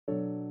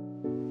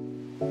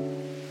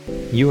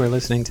You are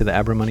listening to the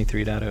Abra Money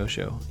 3.0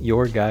 show,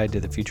 your guide to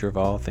the future of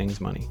all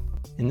things money.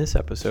 In this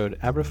episode,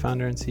 Abra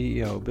founder and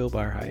CEO Bill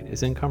Barhydt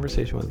is in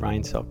conversation with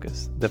Ryan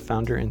Selkis, the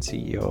founder and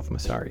CEO of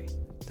Messari.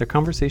 Their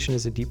conversation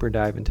is a deeper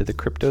dive into the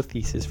crypto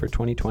thesis for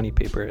 2020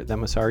 paper that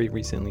Messari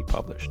recently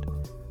published.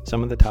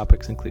 Some of the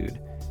topics include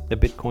the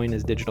Bitcoin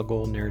as digital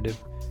gold narrative,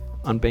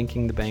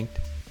 unbanking the banked,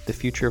 the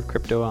future of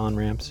crypto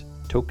on-ramps,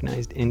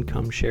 tokenized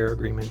income share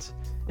agreements,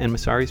 and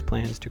Messari's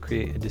plans to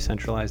create a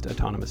decentralized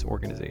autonomous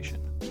organization.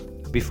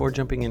 Before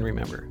jumping in,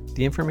 remember,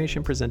 the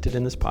information presented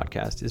in this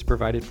podcast is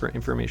provided for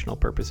informational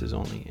purposes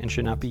only and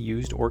should not be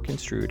used or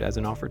construed as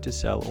an offer to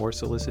sell or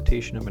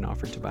solicitation of an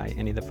offer to buy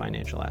any of the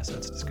financial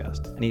assets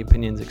discussed. Any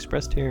opinions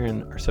expressed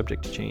herein are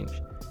subject to change.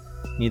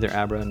 Neither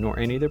Abra nor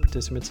any of the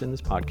participants in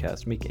this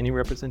podcast make any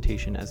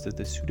representation as to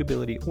the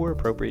suitability or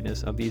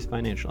appropriateness of these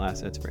financial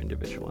assets for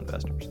individual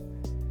investors.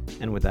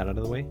 And with that out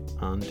of the way,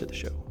 on to the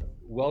show.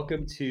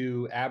 Welcome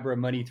to Abra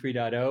Money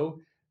 3.0.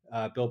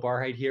 Bill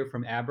Barhydt here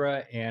from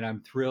Abra, and I'm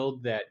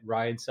thrilled that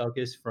Ryan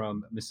Selkis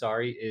from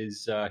Messari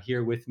is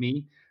here with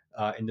me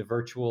in the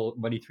virtual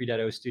Money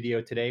 3.0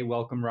 studio today.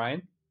 Welcome,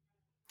 Ryan.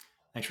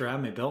 Thanks for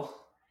having me, Bill.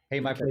 Hey,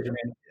 my pleasure,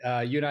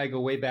 man. You and I go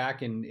way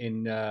back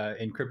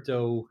in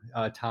crypto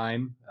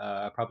time,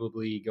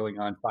 probably going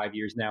on 5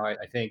 years now, I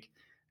think.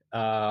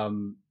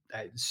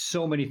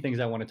 So many things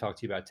I want to talk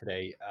to you about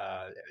today.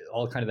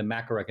 All kind of the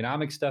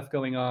macroeconomic stuff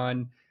going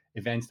on,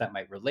 events that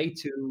might relate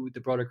to the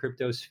broader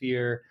crypto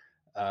sphere.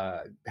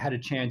 Had a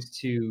chance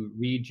to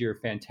read your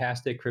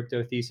fantastic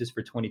crypto thesis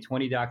for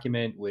 2020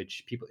 document,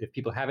 which if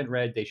people haven't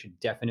read, they should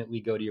definitely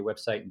go to your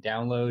website and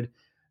download.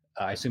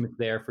 I assume it's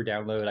there for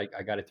download.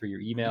 I got it through your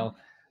email.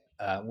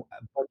 A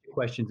bunch of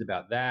questions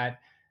about that.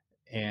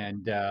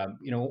 And,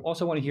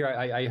 also want to hear,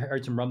 I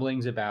heard some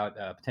rumblings about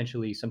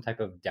potentially some type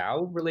of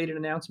DAO related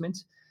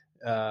announcement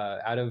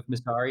out of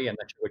Messari. I'm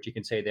not sure what you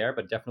can say there,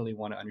 but definitely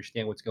want to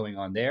understand what's going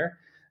on there.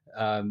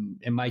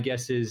 And my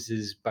guess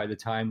is by the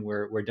time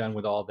we're done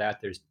with all that,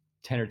 there's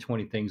 10 or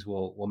 20 things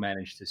we'll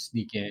manage to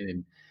sneak in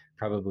and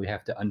probably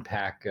have to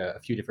unpack a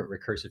few different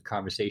recursive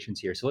conversations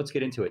here. So let's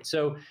get into it.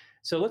 So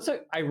let's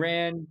say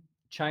Iran,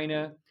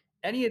 China,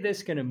 any of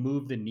this going to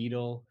move the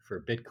needle for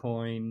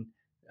Bitcoin,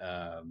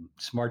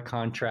 smart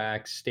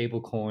contracts,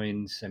 stable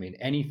coins? I mean,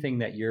 anything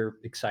that you're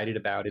excited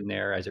about in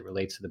there as it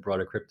relates to the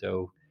broader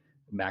crypto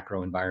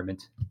macro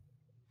environment?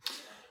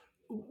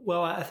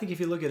 Well, I think if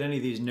you look at any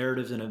of these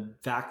narratives in a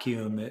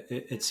vacuum,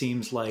 it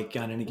seems like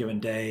on any given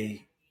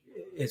day,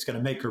 it's going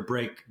to make or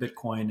break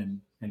Bitcoin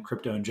and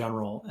crypto in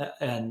general.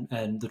 And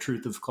the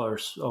truth, of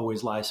course,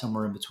 always lies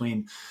somewhere in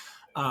between.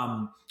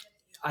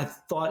 I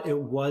thought it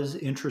was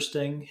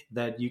interesting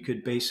that you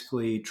could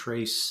basically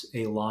trace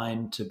a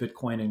line to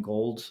Bitcoin and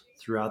gold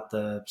throughout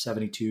the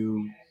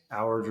 72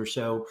 hours or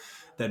so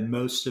that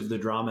most of the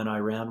drama in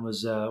Iran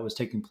was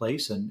taking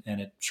place, and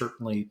it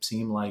certainly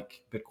seemed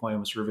like Bitcoin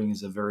was serving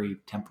as a very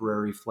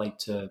temporary flight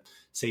to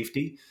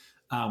safety,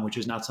 which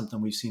is not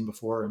something we've seen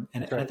before.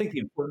 And I think the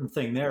important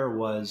thing there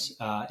was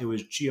it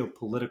was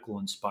geopolitical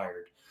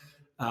inspired.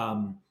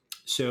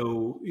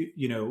 So,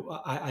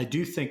 I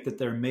do think that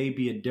there may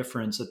be a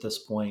difference at this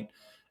point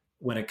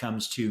when it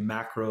comes to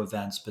macro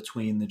events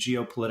between the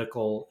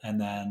geopolitical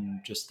and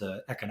then just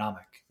the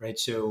economic, right?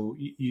 So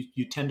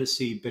you tend to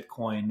see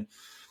Bitcoin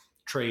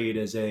trade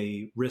as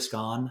a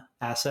risk-on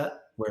asset,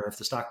 where if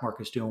the stock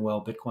market's doing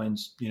well,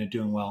 Bitcoin's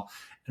doing well,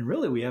 and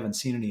really we haven't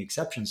seen any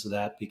exceptions to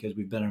that because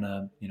we've been in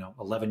a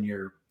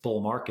 11-year bull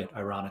market,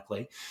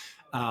 ironically.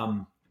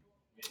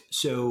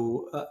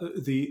 So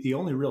the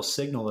only real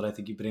signal that I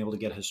think you've been able to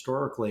get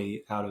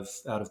historically out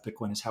of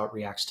Bitcoin is how it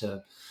reacts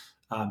to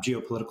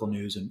geopolitical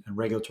news and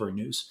regulatory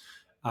news.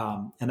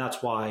 And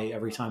that's why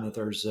every time that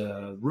there's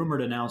a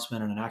rumored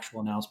announcement and an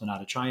actual announcement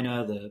out of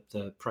China,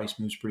 the price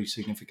moves pretty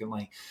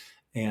significantly.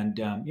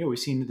 And we've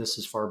seen this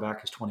as far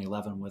back as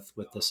 2011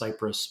 with the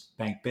Cyprus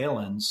bank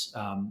bail-ins.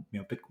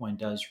 Bitcoin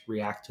does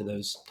react to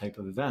those type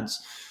of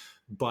events,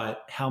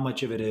 but how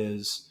much of it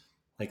is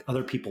like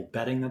other people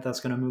betting that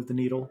that's going to move the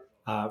needle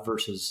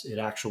versus it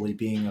actually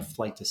being a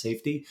flight to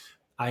safety?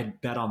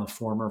 I'd bet on the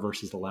former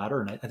versus the latter.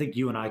 And I think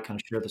you and I kind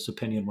of share this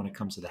opinion when it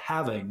comes to the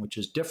halving, which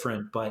is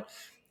different, but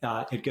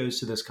it goes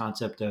to this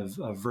concept of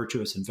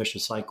virtuous and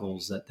vicious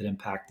cycles that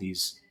impact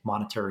these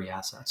monetary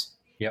assets.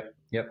 Yep.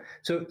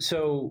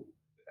 So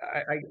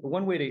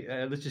one way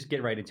to let's just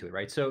get right into it,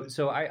 right?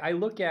 So I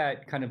look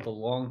at kind of the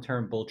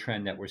long-term bull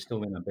trend that we're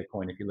still in on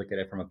Bitcoin, if you look at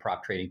it from a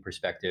prop trading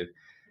perspective,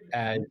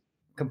 as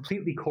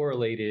completely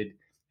correlated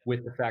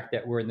with the fact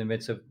that we're in the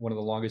midst of one of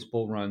the longest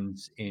bull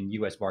runs in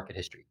U.S. market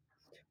history.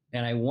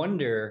 And I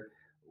wonder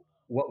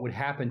what would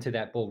happen to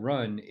that bull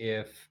run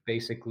if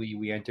basically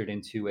we entered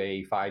into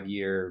a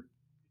 5-year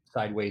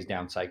sideways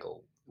down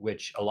cycle,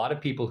 which a lot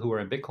of people who are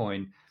in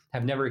Bitcoin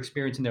have never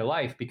experienced in their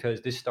life, because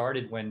this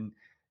started when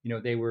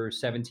they were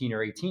 17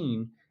 or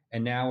 18,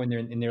 and now in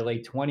their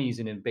late 20s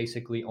and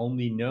basically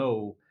only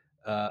know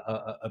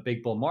a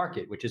big bull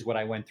market, which is what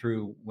I went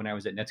through when I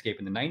was at Netscape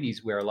in the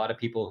 90s, where a lot of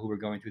people who were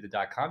going through the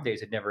dot-com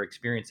days had never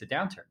experienced a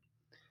downturn.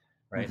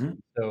 right? Mhm.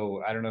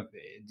 So I don't know.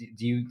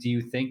 Do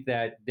you think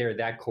that they're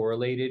that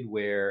correlated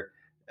where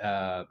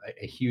a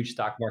huge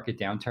stock market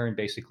downturn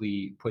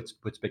basically puts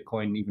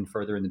Bitcoin even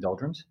further in the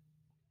doldrums?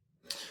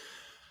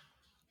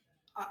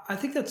 I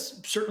think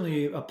that's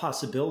certainly a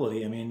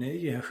possibility. I mean,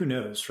 who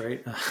knows,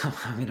 right?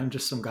 I mean, I'm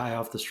just some guy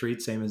off the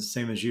street, same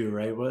as you,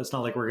 right? Well, it's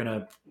not like we're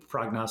going to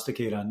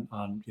prognosticate on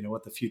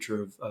what the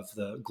future of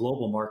the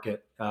global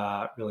market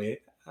really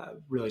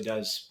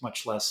does.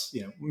 Much less,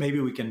 maybe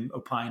we can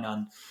opine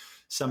on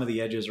some of the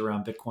edges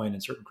around Bitcoin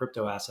and certain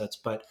crypto assets,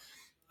 but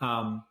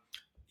um,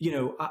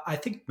 I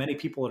think many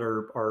people that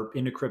are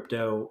into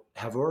crypto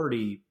have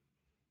already,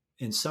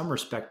 in some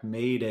respect,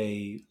 made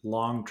a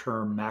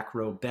long-term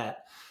macro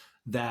bet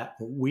that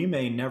we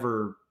may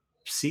never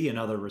see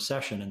another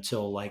recession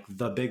until like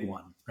the big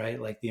one, right?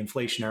 Like the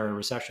inflationary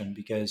recession,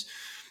 because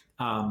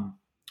um,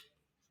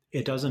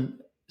 it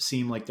doesn't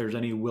seem like there's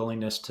any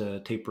willingness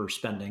to taper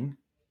spending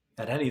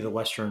at any of the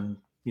Western,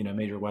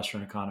 major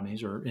Western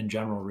economies, or in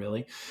general,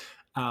 really.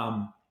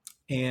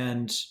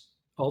 And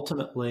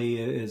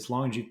ultimately, as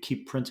long as you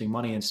keep printing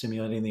money and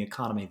stimulating the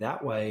economy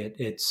that way,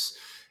 it's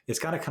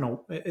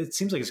it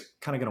seems like it's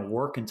kind of going to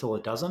work until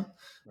it doesn't.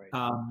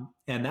 Right.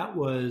 And that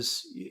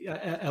was,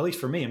 at least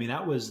for me, I mean,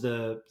 that was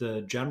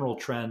the general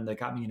trend that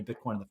got me into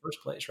Bitcoin in the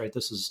first place, right?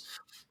 This is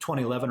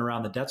 2011,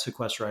 around the debt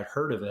sequester. I'd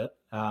heard of it,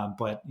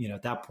 but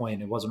at that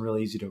point, it wasn't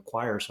really easy to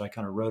acquire, so I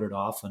kind of wrote it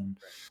off and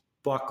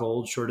bought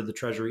gold, shorted the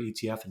Treasury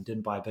ETF, and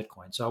didn't buy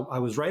Bitcoin. So I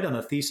was right on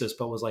the thesis,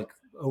 but was like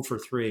 0 for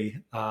 3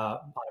 on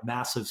a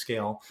massive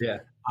scale. Yeah.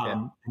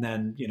 Yeah. And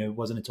then, it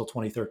wasn't until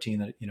 2013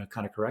 that,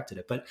 kind of corrected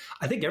it. But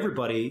I think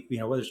everybody,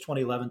 whether it's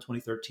 2011,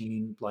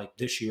 2013, like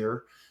this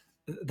year,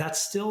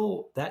 that's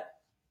still, that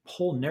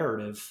whole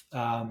narrative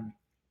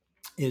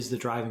is the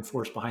driving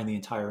force behind the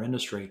entire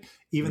industry,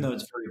 even though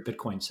it's very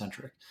Bitcoin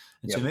centric.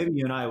 And so maybe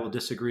you and I will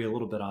disagree a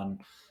little bit on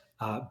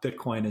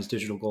Bitcoin as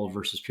digital gold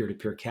versus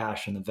peer-to-peer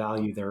cash and the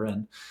value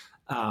therein.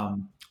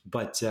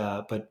 But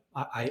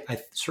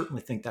I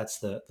certainly think that's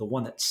the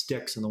one that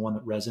sticks and the one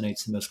that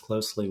resonates the most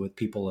closely with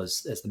people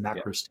as the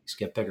macro stakes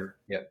get bigger.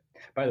 Yeah.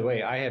 By the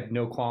way, I have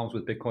no qualms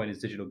with Bitcoin as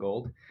digital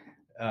gold.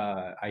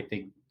 I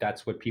think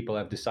that's what people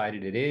have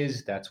decided it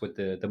is. That's what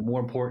the more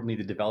importantly,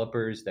 the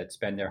developers that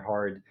spend their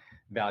hard,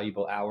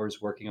 valuable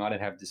hours working on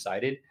it have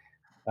decided.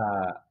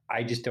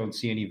 I just don't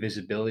see any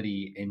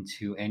visibility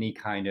into any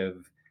kind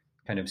of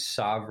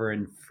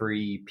sovereign,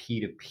 free,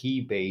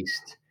 P2P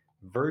based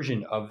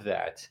version of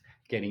that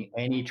getting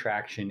any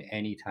traction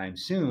anytime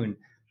soon,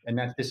 and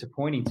that's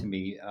disappointing to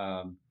me.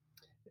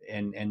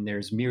 And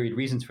there's myriad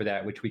reasons for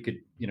that, which we could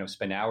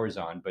spend hours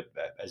on. But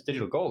as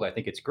digital gold, I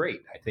think it's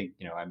great. I think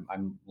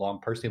I'm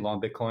personally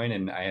long Bitcoin,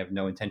 and I have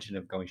no intention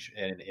of going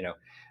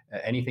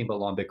anything but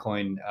long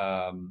Bitcoin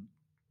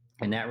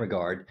in that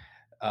regard.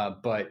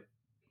 But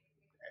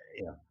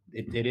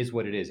it is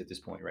what it is at this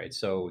point, right?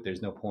 So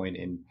there's no point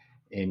in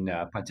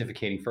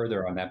pontificating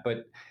further on that.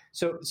 But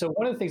so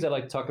one of the things I'd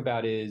like to talk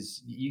about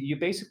is you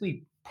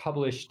basically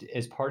published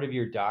as part of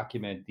your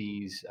document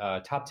these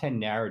top 10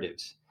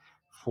 narratives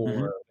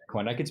for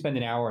Bitcoin. I could spend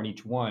an hour on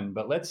each one,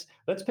 but let's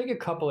pick a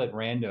couple at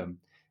random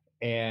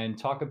and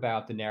talk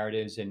about the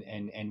narratives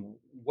and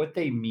what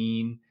they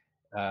mean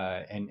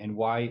and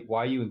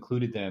why you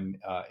included them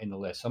in the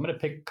list. So I'm going to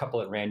pick a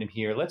couple at random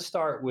here. Let's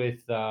start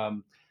with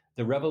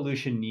the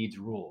revolution needs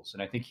rules,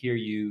 and I think here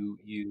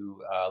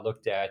you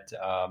looked at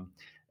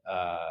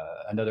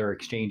another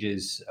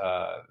exchange's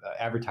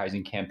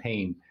advertising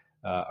campaign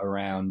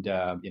around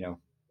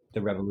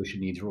the revolution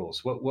needs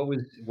rules.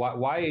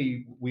 Why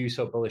were you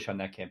so bullish on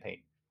that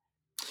campaign?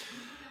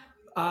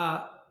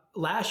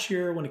 Last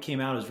year when it came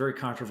out, it was very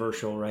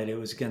controversial, right? It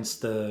was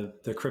against the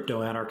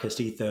crypto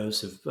anarchist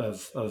ethos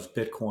of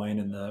Bitcoin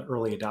and the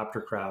early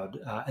adopter crowd.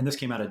 And this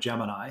came out of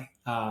Gemini,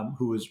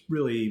 who was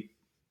really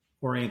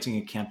orienting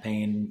a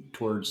campaign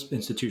towards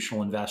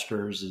institutional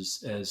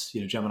investors as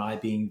Gemini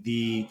being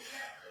the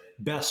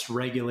best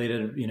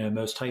regulated,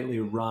 most tightly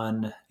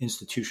run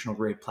institutional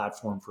grade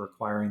platform for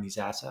acquiring these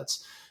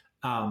assets.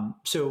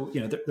 So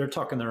they're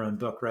talking their own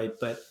book, right?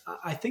 But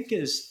I think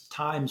as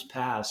times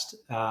passed,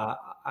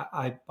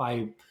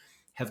 I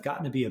have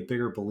gotten to be a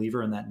bigger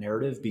believer in that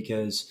narrative,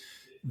 because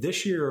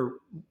this year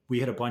we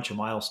hit a bunch of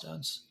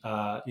milestones.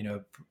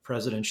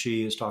 President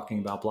Xi is talking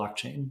about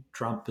blockchain.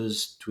 Trump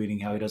is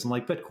tweeting how he doesn't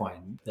like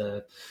Bitcoin.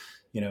 The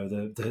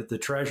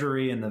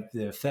Treasury and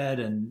the Fed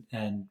and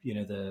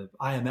the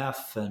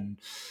IMF and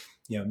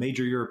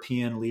major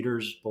European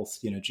leaders, both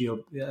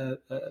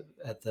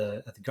at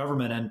the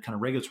government and kind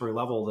of regulatory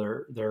level,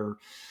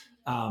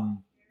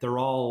 they're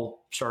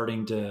all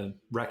starting to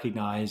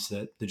recognize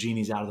that the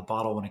genie's out of the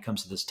bottle when it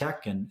comes to this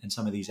tech and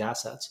some of these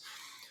assets.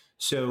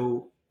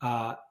 So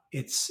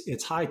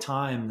it's high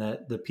time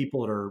that the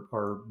people that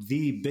are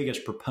the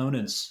biggest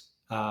proponents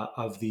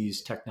of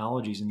these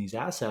technologies and these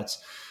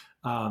assets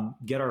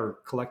get our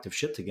collective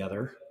shit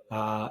together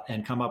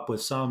and come up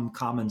with some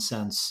common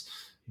sense,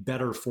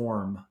 better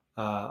form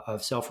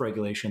of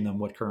self-regulation than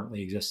what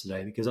currently exists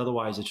today. Because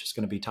otherwise, it's just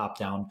going to be top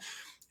down,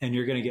 and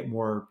you're going to get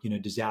more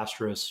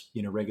disastrous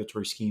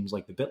regulatory schemes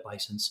like the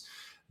BitLicense.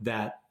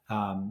 that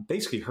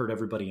basically hurt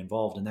everybody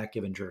involved in that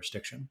given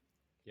jurisdiction.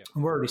 Yep.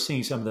 And we're already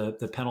seeing some of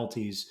the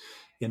penalties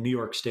in New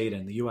York State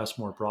and the U.S.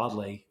 more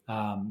broadly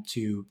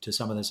to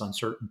some of this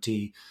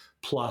uncertainty,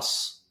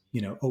 plus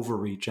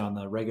overreach on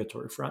the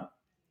regulatory front.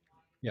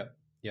 Yep.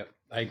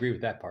 I agree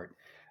with that part.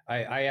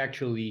 I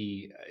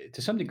actually,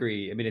 to some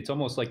degree, I mean, it's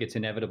almost like it's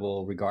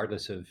inevitable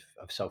regardless of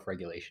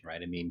self-regulation,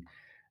 right? I mean,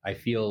 I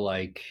feel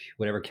like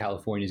whatever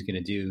California is going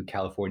to do,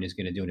 California is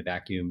going to do in a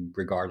vacuum,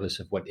 regardless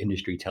of what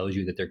industry tells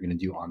you that they're going to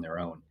do on their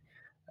own.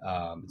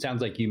 It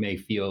sounds like you may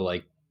feel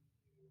like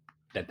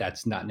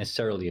that's not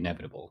necessarily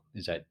inevitable.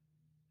 Is that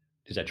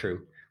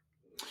true?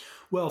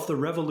 Well, if the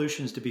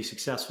revolution is to be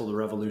successful, the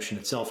revolution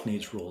itself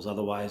needs rules.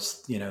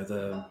 Otherwise,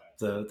 the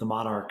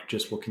monarch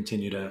just will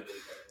continue to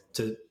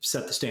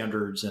set the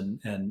standards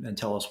and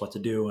tell us what to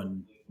do,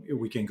 and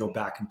we can go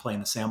back and play in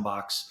the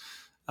sandbox.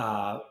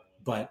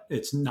 But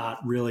it's not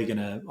really going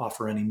to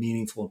offer any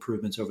meaningful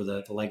improvements over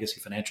the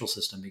legacy financial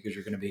system, because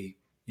you're going to be,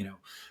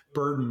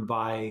 burdened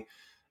by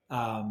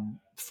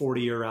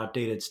 40-year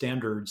outdated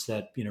standards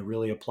that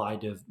really apply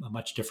to a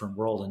much different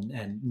world,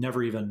 and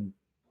never even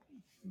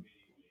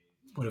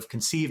would have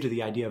conceived of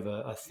the idea of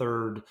a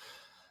third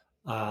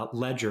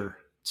ledger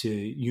to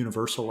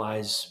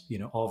universalize,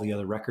 all the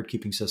other record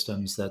keeping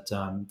systems that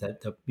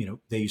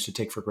they used to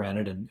take for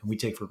granted, and we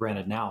take for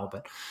granted now.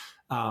 But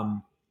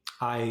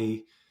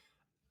I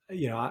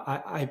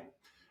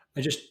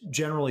just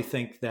generally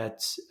think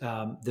that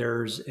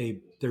there's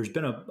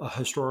been a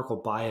historical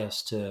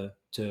bias to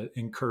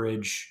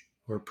encourage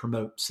or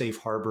promote safe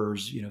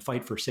harbors,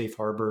 fight for safe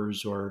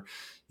harbors, or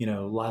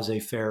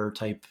laissez-faire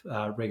type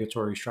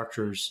regulatory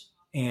structures.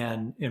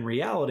 And in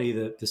reality,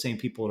 the same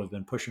people that have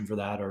been pushing for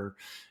that are,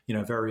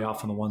 very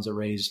often the ones that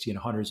raised,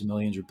 hundreds of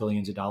millions or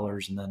billions of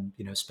dollars, and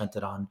then, spent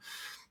it on,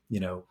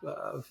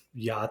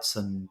 yachts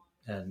and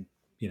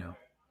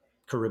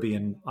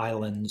Caribbean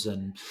islands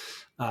and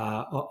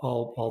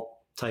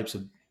all types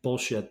of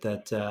bullshit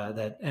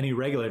that any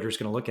regulator is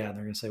going to look at, and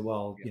they're going to say,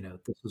 well,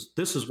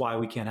 this is why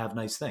we can't have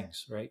nice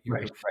things, right? You're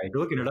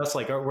looking at us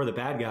like we're the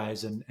bad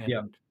guys, and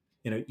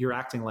you're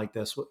acting like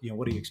this. What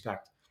do you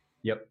expect?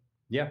 Yep.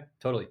 Yeah,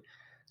 totally.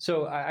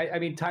 So, I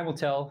mean, time will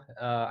tell.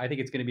 I think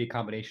it's going to be a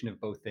combination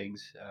of both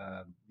things.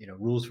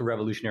 Rules for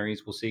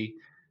revolutionaries, we'll see.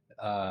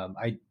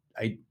 I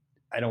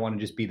don't want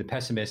to just be the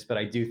pessimist, but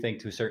I do think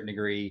to a certain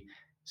degree,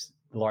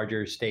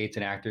 larger states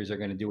and actors are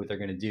going to do what they're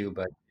going to do.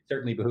 But it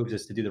certainly behooves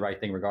us to do the right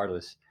thing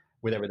regardless,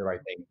 whatever the right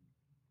thing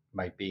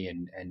might be.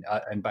 And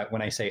but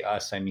when I say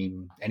us, I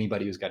mean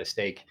anybody who's got a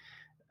stake,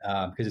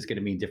 because it's going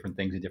to mean different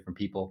things to different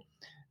people.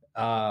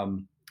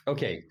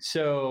 Okay,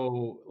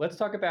 so let's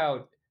talk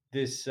about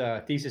this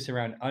thesis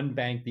around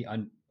unbank I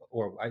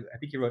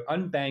think you wrote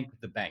unbank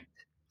the banked.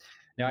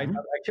 Now, I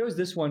chose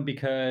this one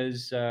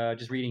because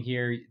just reading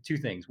here, two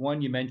things.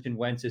 One, you mentioned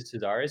Wences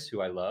Casares, who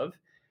I love,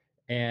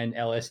 and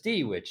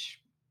LSD,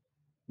 which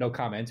no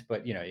comment,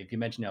 but if you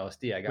mention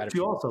LSD, I got it.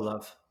 You also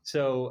love.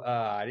 So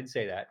I didn't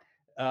say that.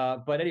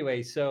 But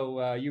anyway,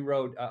 so you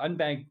wrote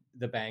unbank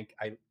the bank.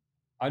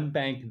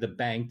 Unbank the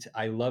banked.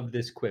 I love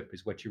this quip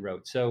is what you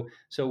wrote. So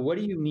what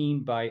do you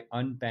mean by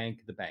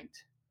unbank the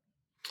banked?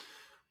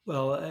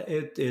 Well,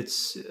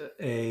 it's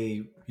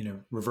a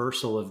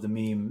reversal of the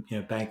meme,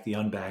 bank the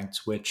unbanked,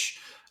 which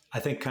I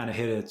think kind of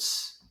hit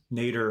its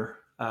nadir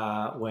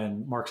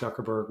when Mark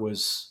Zuckerberg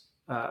was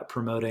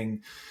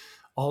promoting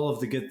all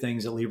of the good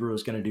things that Libra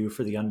was going to do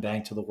for the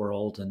unbanked of the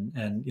world,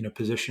 and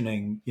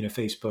positioning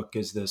Facebook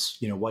as this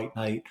white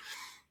knight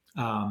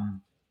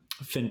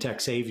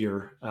fintech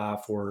savior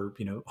for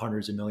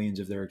hundreds of millions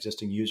of their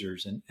existing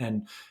users,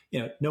 and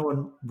no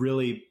one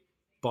really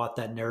bought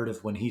that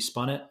narrative when he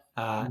spun it.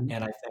 And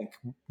I think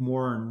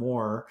more and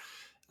more,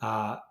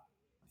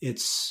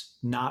 it's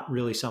not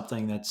really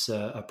something that's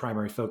a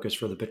primary focus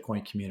for the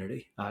Bitcoin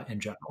community in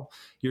general.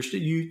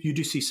 You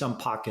do see some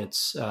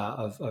pockets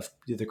of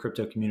the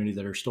crypto community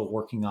that are still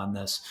working on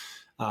this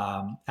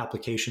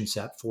application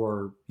set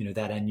for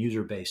that end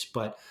user base.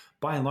 But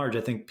by and large,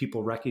 I think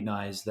people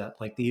recognize that,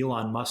 like the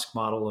Elon Musk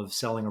model of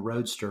selling a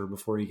Roadster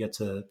before you get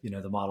to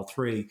the Model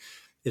 3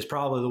 is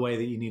probably the way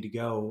that you need to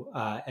go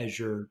as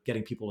you're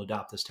getting people to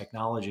adopt this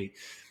technology.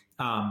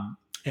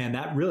 And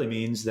that really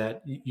means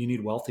that you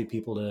need wealthy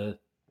people to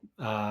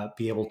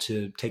be able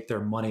to take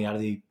their money out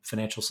of the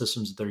financial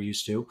systems that they're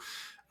used to,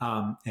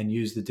 and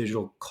use the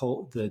digital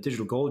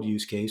gold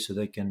use case, so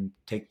they can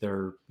take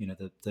their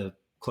the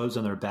clothes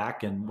on their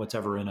back and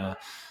whatever in a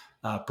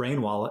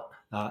brain wallet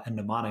and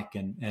mnemonic,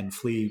 and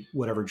flee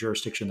whatever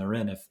jurisdiction they're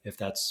in if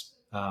that's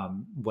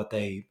what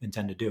they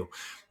intend to do.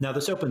 Now,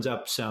 this opens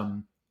up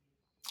some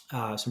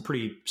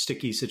pretty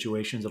sticky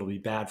situations that'll be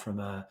bad from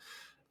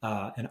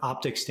an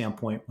optics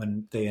standpoint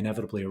when they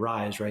inevitably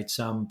arise, right?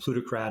 Some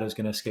plutocrat is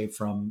going to escape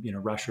from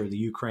Russia or the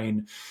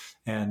Ukraine,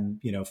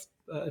 and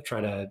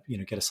try to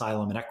get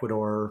asylum in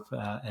Ecuador,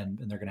 and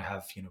they're going to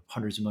have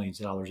hundreds of millions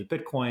of dollars of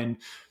Bitcoin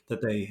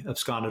that they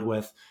absconded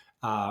with,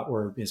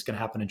 or it's going to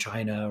happen in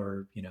China,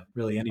 or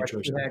really any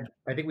jurisdiction.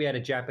 I think we had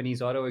a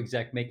Japanese auto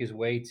exec make his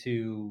way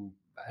to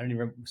I don't even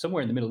remember,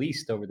 somewhere in the Middle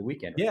East over the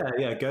weekend. Yeah,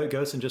 yeah.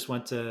 Gosen just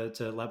went to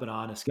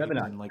Lebanon, escaped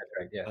Lebanon, in like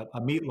that's right. Yeah.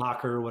 a meat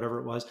locker or whatever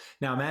it was.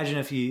 Now imagine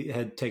if he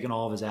had taken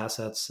all of his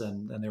assets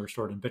and they were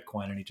stored in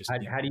Bitcoin, and he just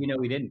How do you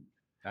know he didn't?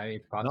 I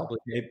mean, well, possibly.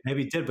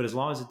 maybe he did, but as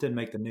long as it didn't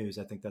make the news,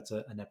 I think that's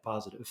a net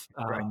positive.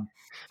 Right.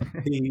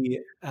 The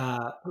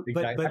Exactly.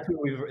 but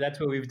That's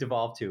what we've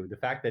devolved to. The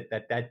fact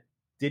that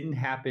didn't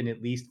happen,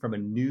 at least from a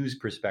news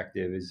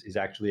perspective, is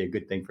actually a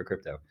good thing for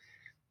crypto.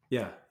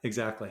 yeah,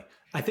 exactly.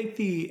 I think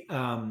the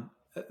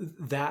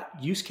that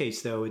use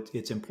case though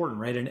it's important,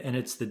 right? And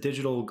it's the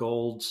digital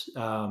gold.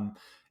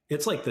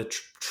 It's like the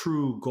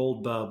true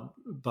gold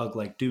bug,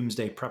 like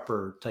doomsday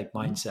prepper type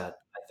mindset.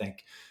 I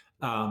think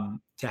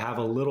to have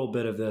a little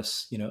bit of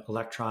this,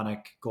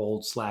 electronic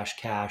gold /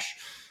 cash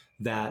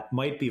that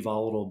might be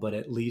volatile, but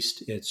at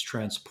least it's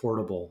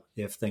transportable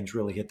if things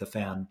really hit the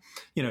fan.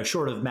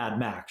 Short of Mad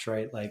Max,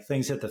 right? Like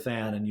things hit the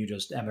fan and you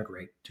just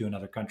emigrate to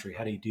another country.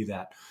 How do you do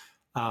that?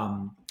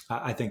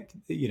 I think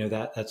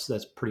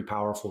that's pretty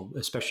powerful,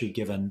 especially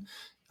given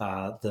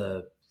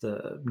the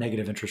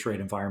negative interest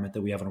rate environment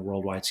that we have on a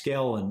worldwide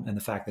scale, and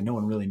the fact that no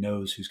one really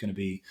knows who's going to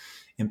be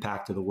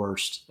impacted the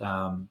worst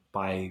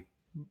by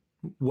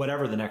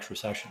whatever the next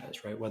recession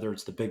is, right? Whether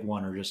it's the big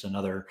one or just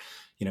another,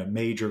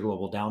 major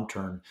global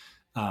downturn.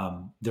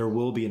 There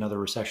will be another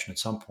recession at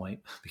some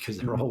point because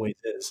there always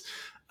is.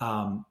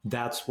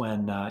 That's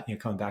when,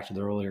 coming back to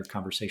the earlier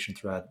conversation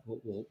thread,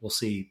 we'll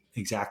see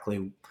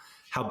exactly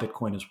how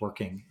Bitcoin is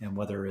working and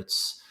whether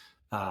it's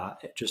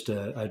just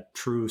a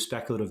true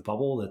speculative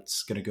bubble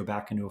that's going to go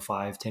back into a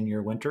 5-10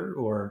 year winter,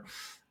 or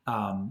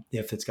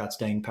if it's got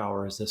staying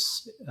power as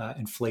this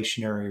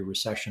inflationary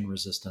recession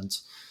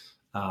resistance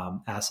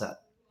asset.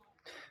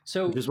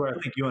 So, which is where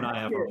I think you and I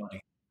have our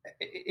money.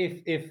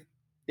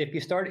 If you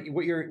start,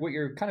 what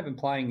you're kind of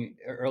implying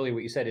earlier,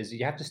 what you said is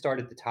you have to start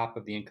at the top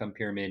of the income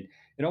pyramid.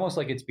 It almost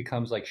like it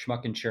becomes like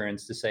schmuck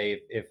insurance to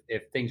say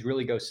if things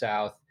really go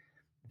south,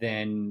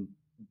 then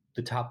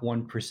the top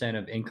 1%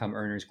 of income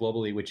earners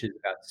globally, which is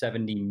about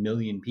 70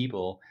 million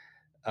people,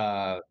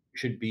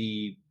 should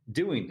be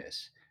doing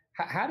this.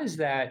 How does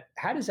that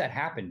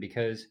happen?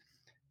 Because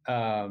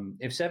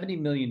if 70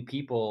 million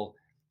people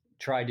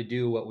tried to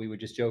do what we were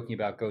just joking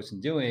about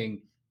Gosen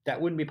doing, that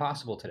wouldn't be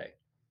possible today.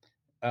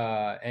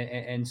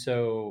 And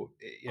so,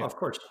 of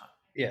course not.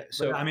 Yeah.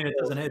 So but, I mean, it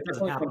doesn't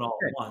happen all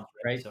at once,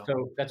 right?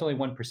 So that's only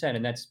 1%,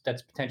 and that's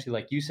potentially,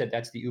 like you said,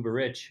 that's the uber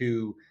rich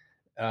who,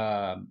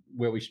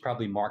 where we should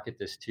probably market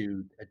this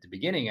to at the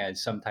beginning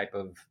as some type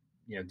of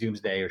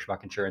doomsday or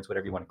schmuck insurance,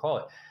 whatever you want to call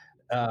it.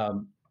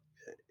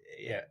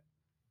 Yeah.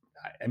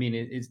 I mean,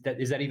 is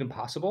that even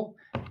possible,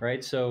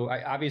 right? So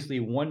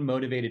obviously one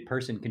motivated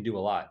person can do a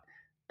lot,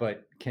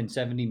 but can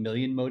 70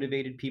 million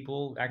motivated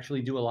people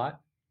actually do a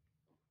lot?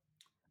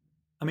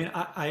 I mean,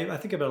 I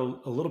think about it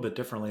a little bit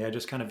differently. I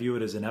just kind of view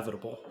it as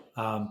inevitable,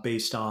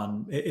 based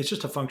on it's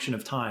just a function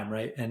of time,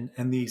 right? And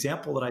the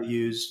example that I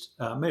used,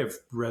 I may have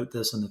wrote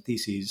this in the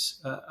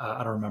theses.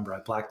 I don't remember. I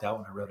blacked out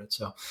when I wrote it,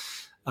 so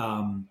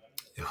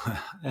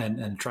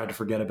and tried to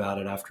forget about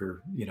it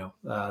after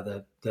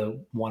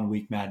the 1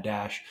 week mad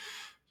dash.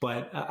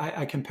 But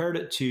I compared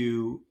it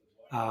to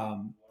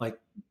like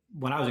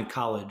when I was in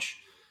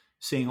college,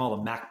 seeing all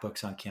the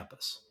MacBooks on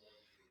campus.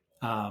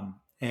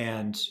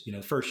 And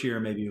the first year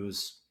maybe it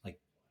was like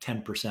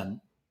 10%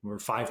 or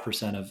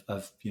 5%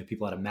 of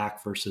people had a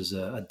Mac versus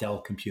a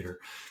Dell computer,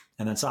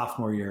 and then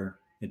sophomore year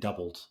it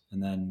doubled,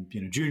 and then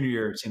junior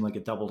year it seemed like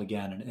it doubled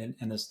again,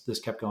 and this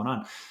kept going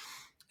on.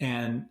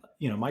 And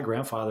my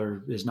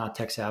grandfather is not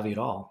tech savvy at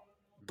all,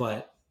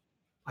 but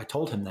I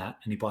told him that,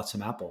 and he bought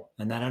some Apple,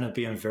 and that ended up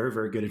being a very,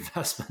 very good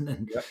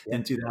investment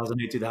in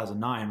 2008,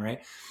 2009,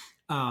 right?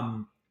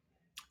 And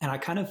I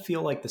kind of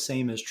feel like the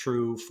same is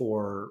true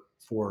for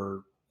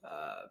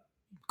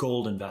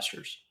gold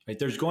investors, right?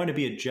 There's going to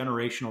be a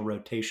generational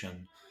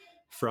rotation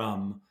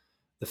from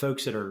the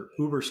folks that are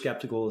uber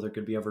skeptical there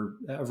could be ever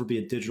be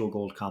a digital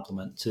gold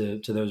complement to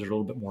those that are a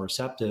little bit more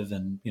receptive,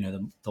 and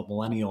the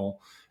millennial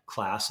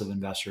class of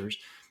investors.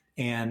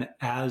 And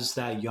as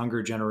that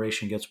younger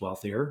generation gets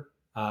wealthier,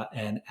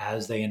 and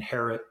as they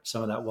inherit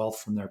some of that wealth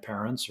from their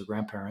parents or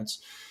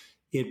grandparents,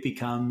 it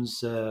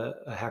becomes a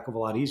heck of a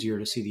lot easier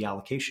to see the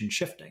allocation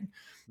shifting.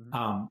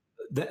 Mm-hmm.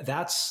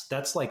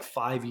 That's like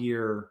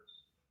 5-year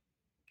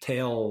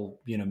tail,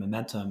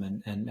 momentum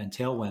and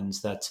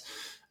tailwinds. That's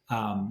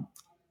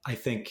I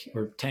think,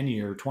 or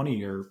 10-year,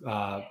 20-year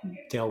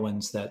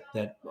tailwinds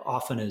that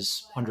often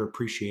is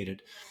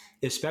underappreciated,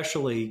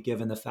 especially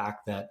given the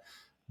fact that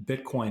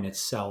Bitcoin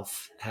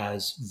itself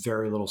has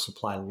very little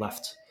supply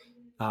left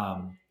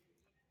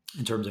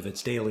in terms of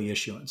its daily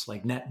issuance,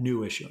 like net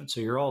new issuance.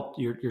 So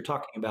you're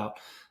talking about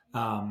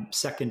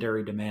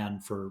secondary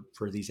demand for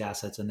these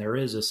assets, and there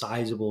is a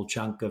sizable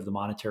chunk of the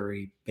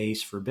monetary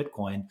base for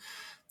Bitcoin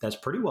that's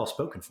pretty well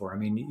spoken for. I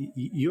mean,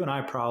 you and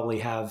I probably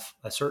have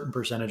a certain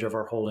percentage of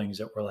our holdings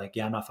that we're like,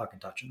 yeah, I'm not fucking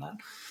touching that.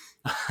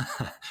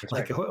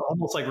 Like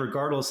almost like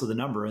regardless of the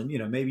number, and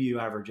maybe you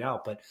average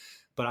out, but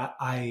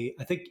I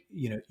think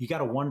you got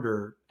to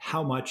wonder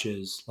how much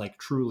is like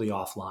truly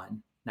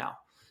offline now.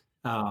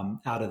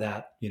 out of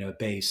that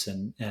base.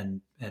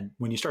 And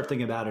when you start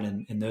thinking about it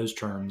in those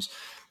terms,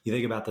 you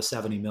think about the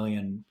 70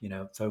 million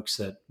folks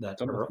that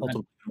are ultimately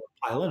going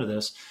to pile into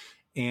this.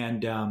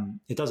 And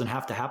it doesn't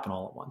have to happen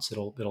all at once.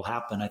 It'll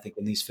happen, I think,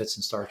 in these fits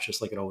and starts,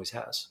 just like it always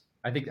has.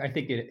 I think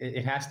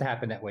it has to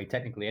happen that way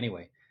technically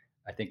anyway.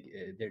 I think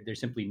there's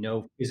simply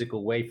no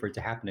physical way for it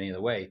to happen any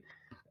other way,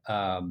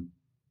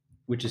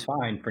 which is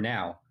fine for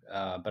now.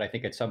 But I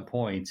think at some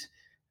point,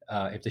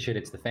 if the shit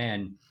hits the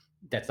fan,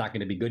 that's not going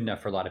to be good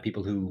enough for a lot of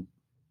people who,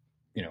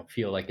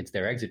 feel like it's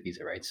their exit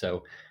visa, right?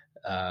 So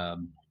I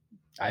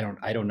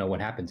don't know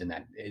what happens in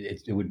that.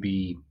 It would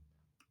be.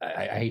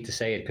 I hate to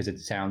say it because it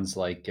sounds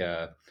like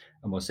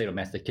almost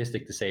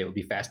sadomasochistic to say it would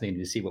be fascinating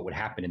to see what would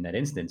happen in that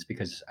instance,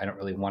 because I don't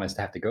really want us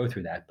to have to go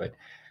through that,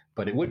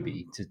 but it would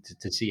be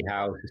to see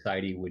how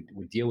society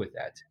would deal with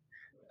that.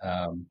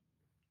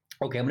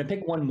 Okay, I'm going to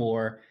pick one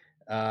more,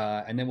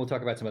 and then we'll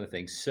talk about some other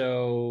things.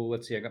 So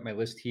let's see, I got my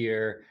list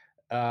here.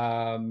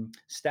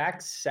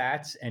 Stack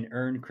sats and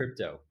earn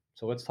crypto.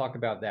 So let's talk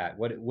about that.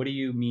 What do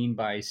you mean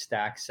by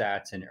stack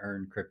sats and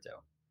earn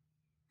crypto?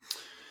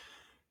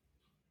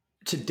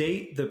 To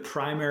date, the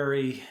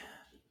primary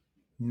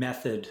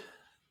method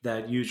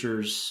that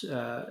users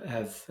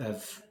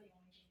have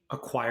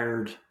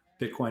acquired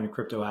Bitcoin and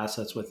crypto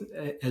assets with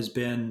has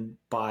been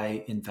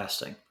by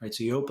investing, right?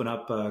 So you open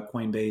up a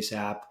Coinbase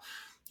app,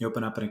 you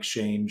open up an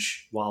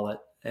exchange wallet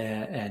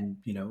and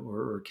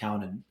or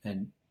account,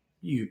 and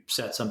you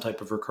set some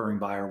type of recurring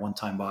buy or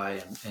one-time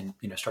buy and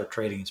start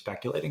trading and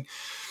speculating.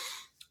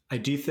 I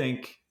do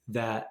think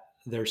that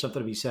there's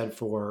something to be said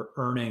for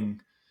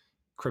earning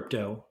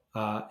crypto.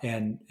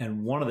 And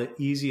one of the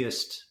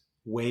easiest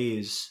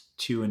ways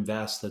to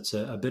invest that's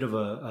a bit of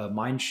a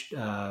mind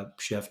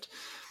shift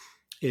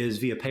is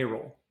via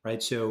payroll,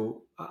 right?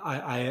 So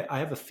I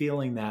have a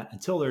feeling that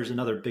until there's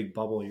another big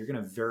bubble, you're going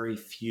to have very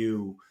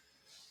few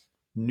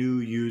new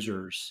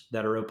users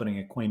that are opening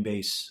a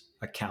Coinbase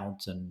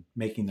account and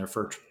making their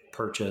first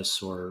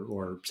purchase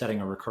or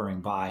setting a recurring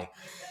buy.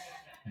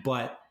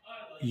 But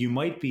you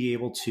might be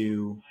able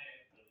to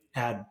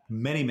add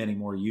many, many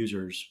more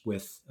users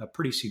with a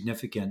pretty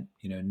significant,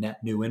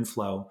 net new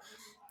inflow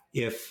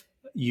if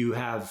you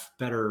have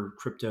better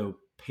crypto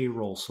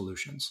payroll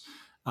solutions.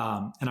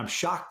 And I'm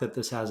shocked that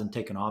this hasn't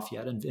taken off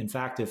yet. And in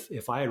fact,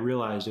 if I had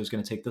realized it was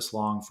going to take this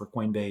long for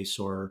Coinbase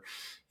or,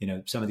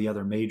 some of the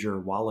other major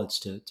wallets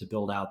to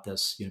build out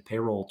this,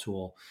 payroll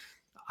tool,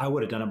 I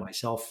would have done it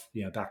myself,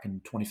 back in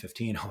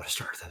 2015. I would have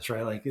started this,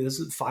 right? Like this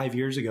is 5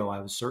 years ago.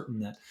 I was certain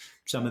that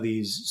some of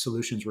these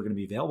solutions were going to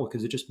be available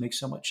because it just makes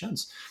so much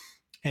sense.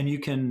 And you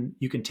can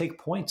take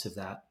points of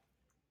that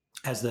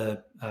as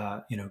the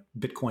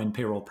Bitcoin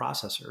payroll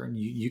processor, and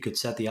you could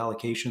set the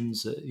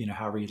allocations,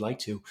 however you'd like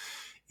to.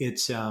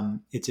 It's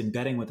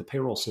embedding with the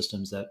payroll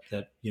systems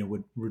that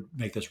would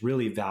make this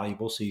really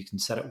valuable. So you can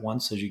set it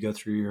once as you go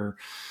through your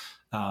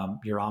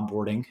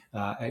onboarding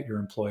at your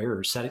employer,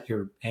 or set it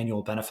your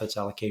annual benefits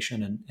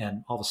allocation,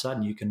 and all of a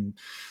sudden you can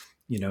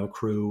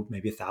accrue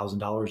maybe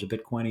 $1,000 of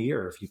Bitcoin a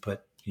year if you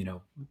put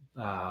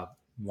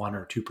 1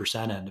 or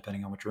 2% in,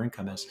 depending on what your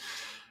income is.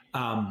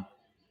 I'm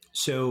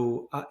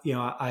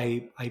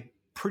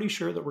pretty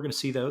sure that we're going to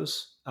see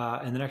those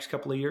in the next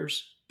couple of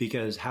years,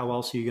 because how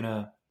else are you going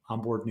to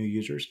onboard new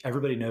users?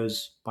 Everybody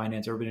knows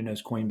Binance, everybody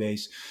knows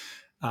Coinbase,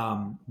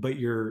 but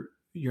you're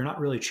not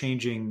really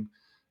changing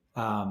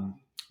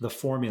the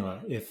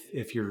formula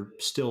if you're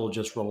still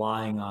just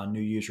relying on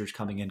new users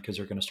coming in because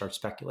they're going to start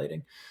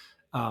speculating.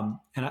 And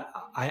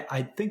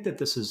I think that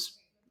this is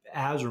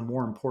as or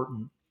more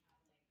important.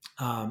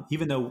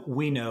 Even though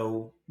we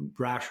know,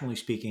 rationally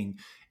speaking,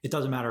 it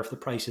doesn't matter if the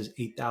price is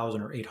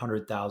 8,000 or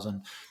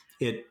 800,000.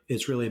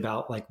 It's really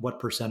about like what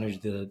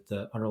percentage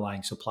the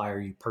underlying supplier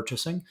are you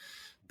purchasing.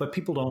 But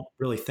people don't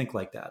really think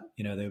like that.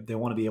 They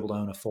want to be able to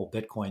own a full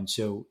Bitcoin.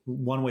 So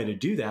one way to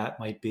do that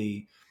might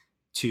be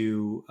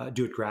to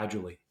do it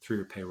gradually through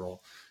your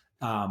payroll,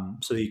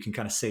 so that you can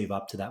kind of save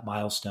up to that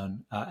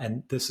milestone.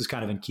 And this is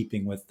kind of in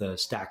keeping with the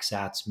stack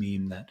sats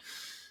meme that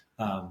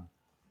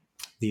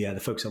the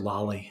folks at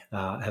Lolly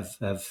have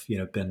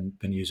been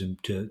using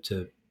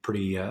to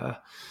pretty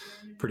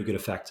good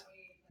effect.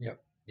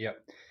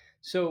 Yep.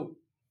 So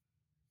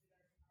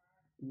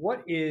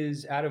what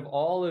is, out of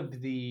all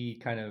of the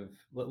kind of,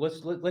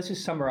 let's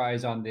just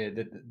summarize on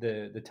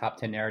the top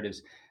 10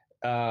 narratives.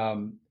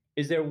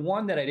 Is there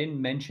one that I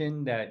didn't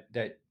mention that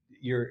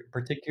you're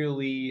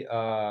particularly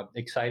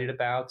excited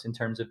about in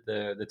terms of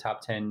the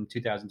top 10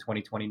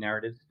 2020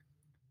 narratives?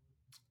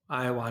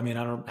 I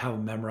don't have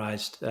them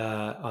memorized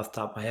off the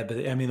top of my head,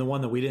 but I mean, the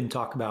one that we didn't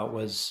talk about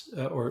was,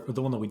 or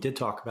the one that we did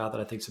talk about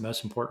that I think is the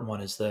most important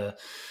one, is the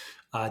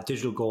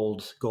digital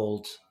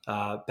gold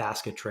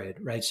basket trade,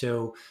 right?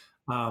 So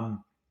so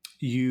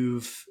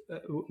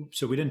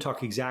we didn't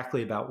talk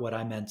exactly about what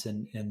I meant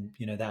in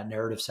that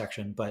narrative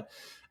section, but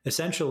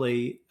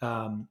essentially,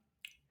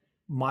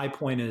 my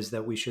point is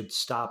that we should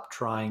stop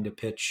trying to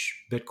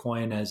pitch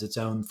Bitcoin as its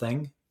own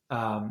thing,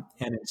 and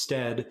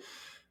instead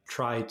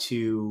try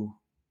to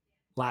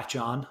latch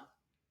on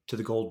to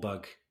the gold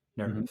bug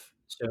narrative.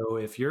 Mm-hmm. So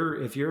if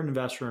you're an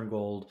investor in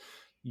gold,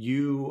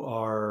 you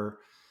are,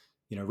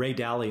 Ray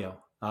Dalio,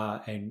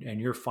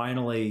 and you're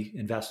finally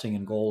investing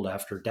in gold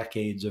after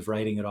decades of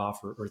writing it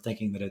off or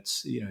thinking that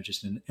it's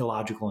just an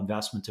illogical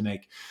investment to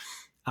make.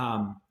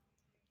 Um,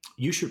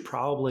 you should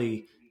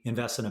probably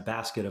invest in a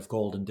basket of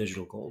gold and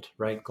digital gold,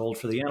 right? Gold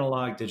for the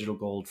analog, digital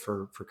gold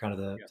for kind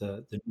of Yeah.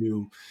 the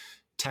new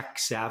tech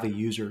savvy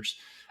users.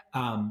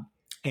 Um,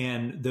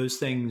 and those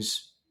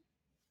things,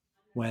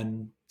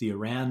 when the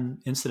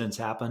Iran incidents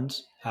happened,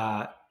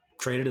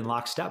 traded in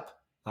lockstep,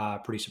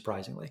 pretty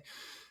surprisingly.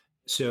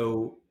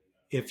 So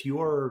if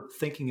you're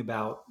thinking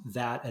about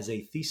that as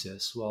a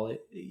thesis, well,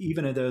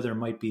 even though there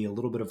might be a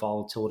little bit of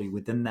volatility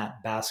within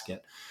that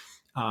basket,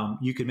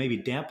 you could maybe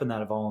dampen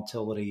that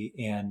volatility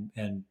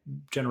and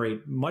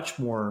generate much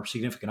more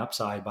significant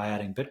upside by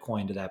adding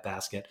Bitcoin to that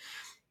basket,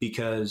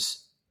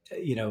 because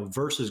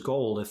versus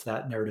gold, if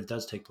that narrative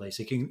does take place,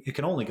 it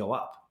can only go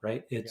up,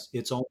 right?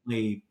 It's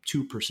only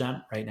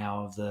 2% right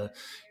now of the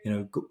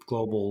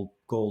global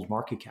gold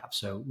market cap.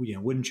 So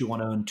wouldn't you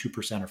want to own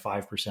 2% or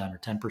 5% or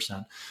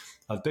 10%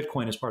 of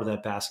Bitcoin as part of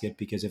that basket?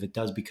 Because if it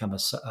does become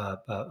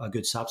a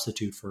good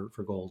substitute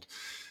for gold,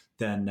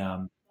 then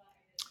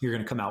you're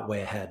going to come out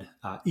way ahead,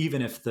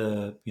 even if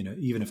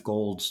even if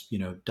gold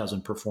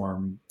doesn't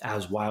perform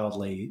as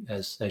wildly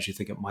as you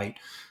think it might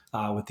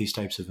with these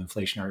types of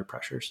inflationary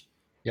pressures.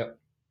 Yep.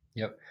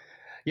 Yep.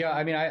 Yeah.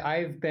 I mean,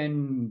 I've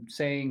been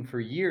saying for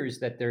years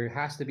that there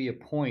has to be a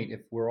point,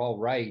 if we're all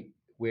right,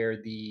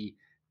 where the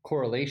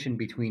correlation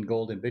between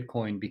gold and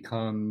Bitcoin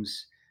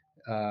becomes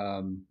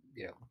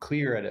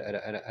clear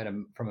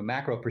from a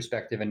macro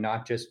perspective, and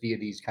not just via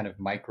these kind of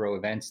micro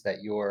events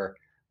that you're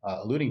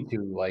alluding to,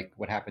 like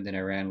what happened in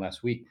Iran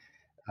last week.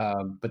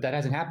 But that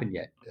hasn't happened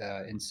yet,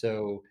 and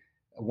so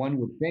one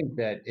would think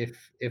that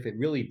if it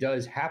really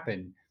does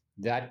happen,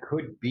 that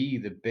could be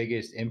the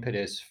biggest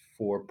impetus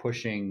for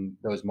pushing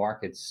those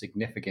markets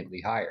significantly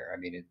higher. I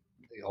mean, it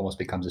almost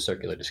becomes a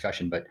circular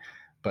discussion, but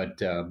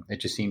it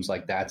just seems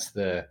like that's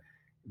the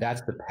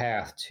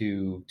path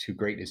to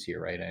greatness here,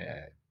 right?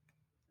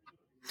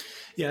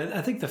 Yeah,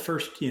 I think the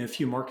first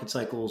few market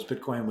cycles,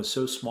 Bitcoin was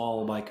so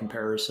small by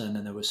comparison,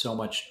 and there was so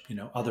much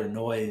other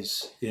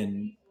noise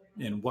in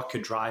what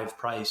could drive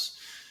price,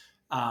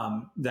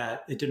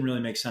 that it didn't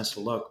really make sense to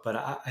look. But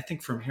I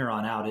think from here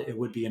on out, it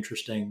would be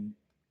interesting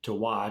to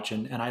watch,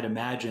 and I'd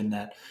imagine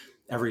that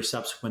every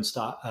subsequent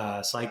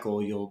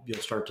cycle, you'll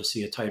start to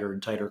see a tighter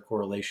and tighter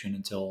correlation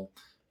until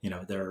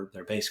they're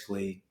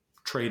basically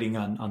trading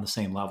on the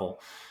same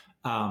level.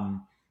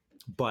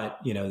 But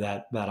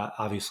that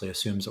obviously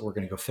assumes that we're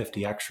going to go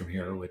 50x from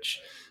here,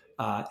 which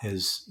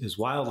is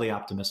wildly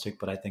optimistic.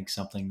 But I think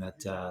something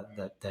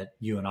that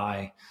you and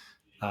I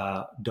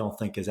don't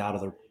think is out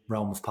of the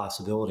realm of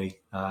possibility,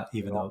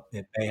 even though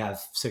it may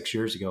have 6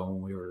 years ago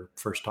when we were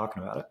first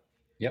talking about it.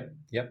 Yep,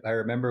 yep. I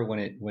remember when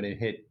it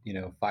hit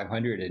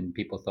 500, and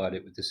people thought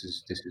this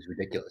is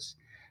ridiculous.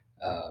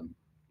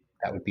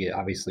 That would be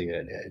obviously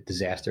a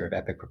disaster of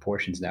epic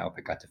proportions now if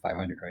it got to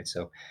 500, right?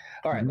 So,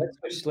 all right,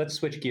 let's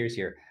switch gears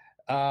here.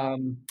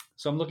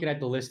 So I'm looking at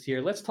the list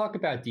here. Let's talk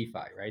about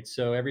DeFi, right?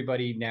 So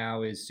everybody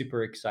now is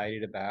super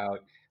excited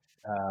about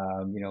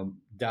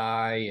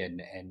DAI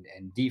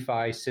and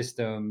DeFi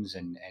systems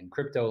and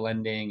crypto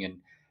lending. And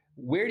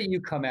where do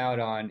you come out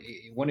on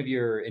one of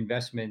your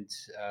investment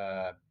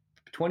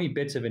 20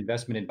 bits of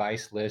investment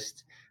advice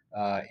list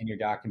in your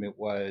document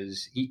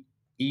was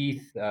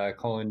ETH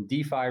colon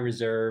DeFi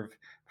reserve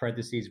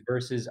parentheses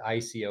versus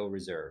ICO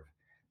reserve.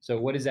 So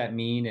what does that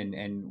mean,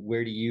 and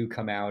where do you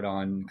come out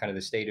on kind of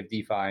the state of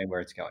DeFi and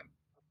where it's going?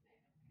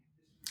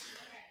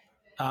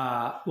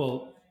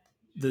 Well,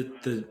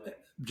 the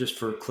just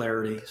for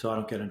clarity, so I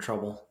don't get in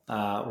trouble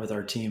with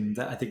our team,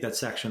 I think that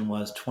section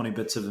was 20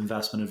 bits of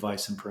investment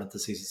advice in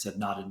parentheses. It said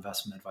not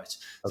investment advice.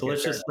 So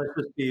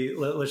Okay,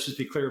 let's just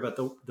be clear about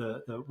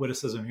the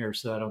witticism here,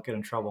 so I don't get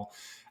in trouble.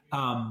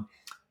 I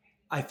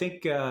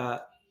think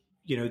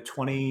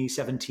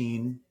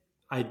 2017.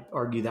 I'd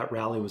argue that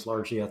rally was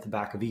largely at the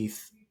back of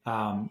ETH,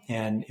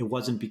 and it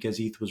wasn't because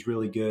ETH was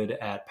really good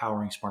at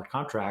powering smart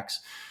contracts.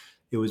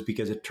 It was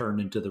because it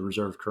turned into the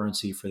reserve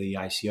currency for the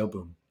ICO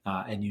boom.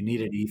 And you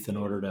needed ETH in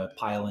order to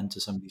pile into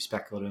some of these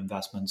speculative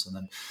investments, and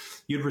then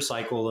you'd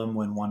recycle them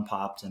when one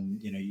popped,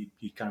 and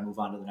you'd kind of move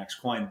on to the next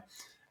coin.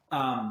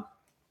 And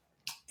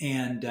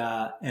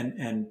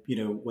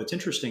what's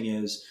interesting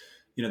is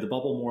the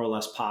bubble more or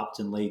less popped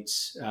in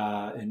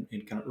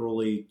in kind of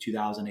early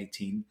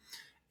 2018,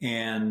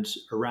 and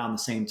around the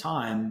same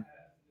time,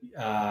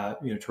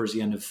 towards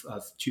the end of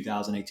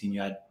 2018,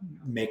 you had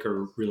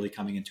Maker really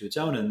coming into its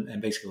own,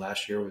 and basically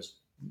last year was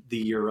the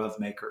year of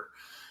Maker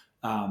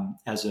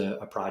as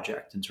a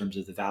project in terms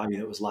of the value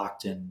that was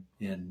locked in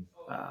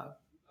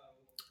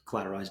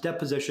collateralized debt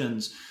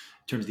positions,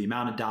 in terms of the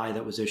amount of DAI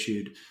that was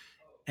issued,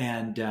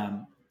 and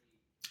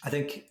I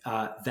think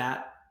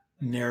that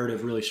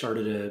narrative really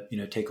started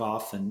to take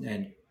off,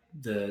 and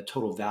the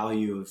total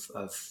value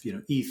of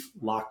ETH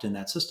locked in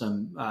that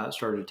system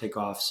started to take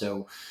off.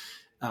 So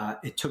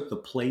it took the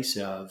place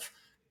of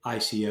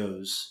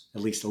ICOs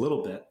at least a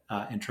little bit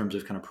in terms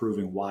of kind of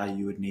proving why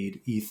you would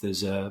need ETH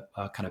as a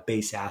kind of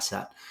base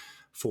asset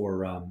for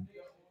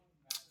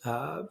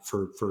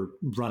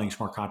running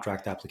smart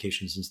contract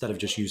applications instead of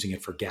just using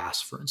it for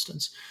gas, for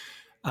instance.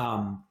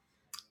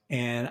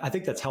 And I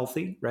think that's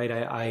healthy, right?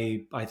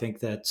 I think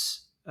that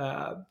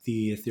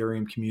the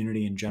Ethereum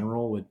community in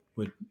general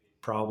would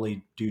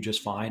probably do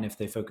just fine if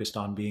they focused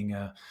on being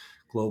a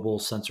global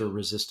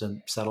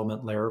censor-resistant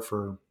settlement layer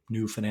for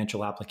new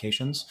financial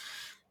applications.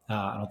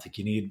 I don't think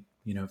you need,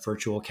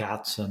 virtual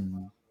cats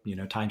and,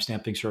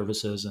 timestamping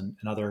services and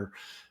other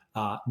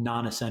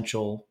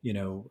non-essential,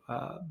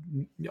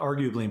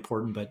 arguably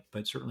important,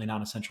 but certainly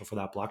non-essential for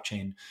that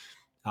blockchain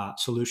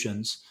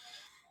solutions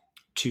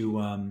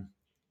to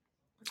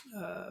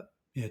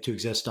to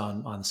exist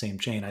on the same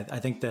chain. I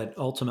think that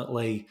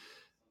ultimately,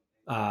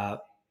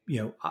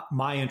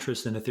 my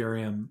interest in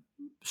Ethereum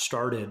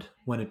started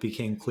when it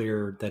became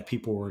clear that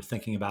people were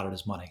thinking about it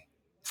as money,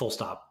 full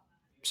stop.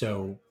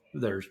 So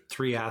there's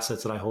three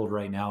assets that I hold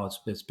right now.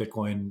 It's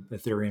Bitcoin,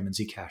 Ethereum, and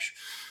Zcash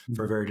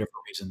for very different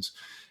reasons.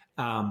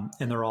 And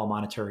they're all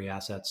monetary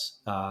assets.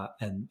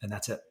 And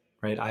that's it,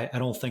 right? I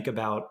don't think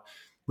about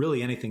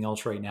really anything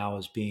else right now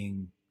as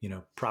being,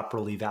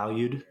 properly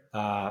valued,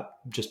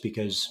 just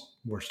because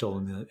we're still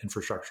in the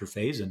infrastructure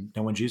phase and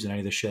no one's using any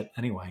of this shit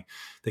anyway.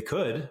 They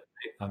could.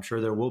 I'm sure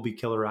there will be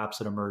killer apps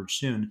that emerge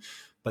soon,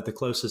 but the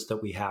closest that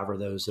we have are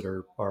those that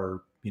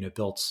are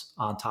built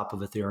on top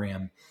of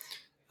Ethereum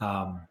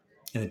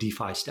in a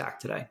DeFi stack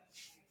today.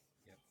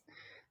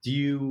 Do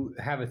you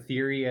have a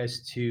theory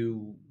as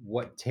to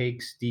what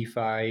takes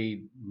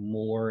DeFi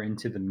more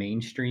into the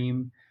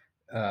mainstream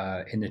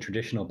in the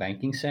traditional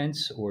banking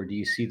sense, or do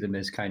you see them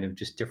as kind of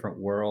just different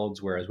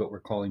worlds, whereas what we're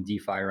calling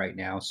DeFi right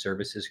now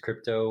services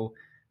crypto,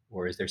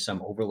 or is there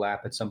some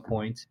overlap at some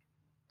point?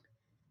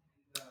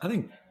 I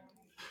think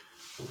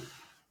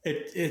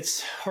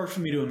it's hard for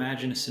me to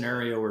imagine a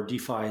scenario where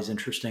DeFi is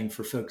interesting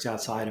for folks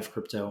outside of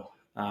crypto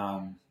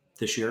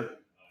this year.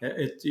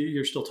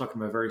 You're still talking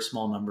about very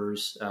small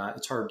numbers.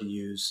 It's hard to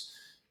use.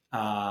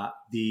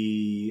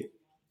 The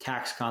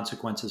tax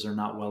consequences are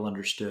not well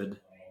understood.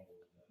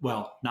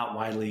 Well, not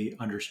widely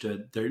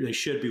understood. They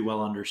should be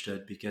well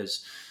understood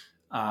because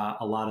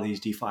a lot of these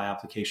DeFi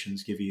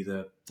applications give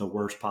you the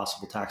worst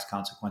possible tax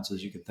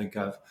consequences you could think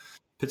of,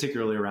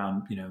 particularly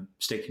around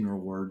staking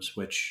rewards,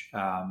 which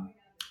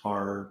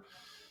are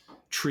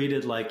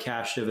treated like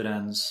cash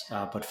dividends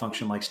but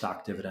function like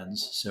stock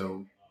dividends.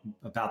 So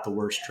about the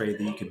worst trade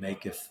that you could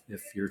make if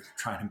you're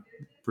trying to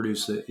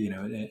produce an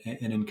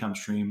income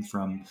stream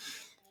from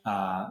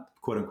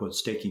quote unquote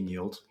staking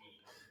yield,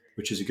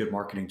 which is a good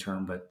marketing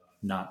term, but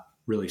not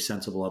really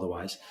sensible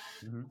otherwise.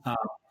 Mm-hmm.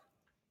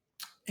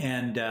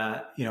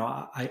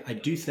 I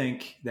do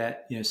think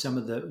that some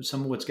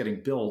of what's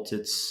getting built,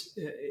 it's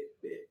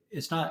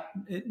not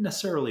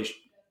necessarily,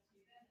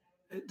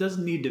 it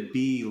doesn't need to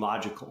be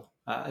logical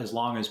as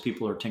long as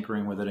people are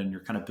tinkering with it and you're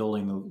kind of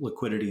building the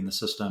liquidity in the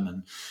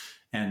system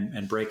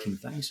and breaking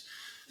things.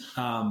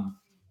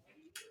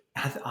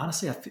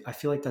 Honestly, I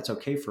feel like that's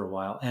okay for a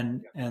while.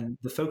 And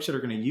the folks that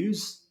are going to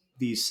use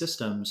these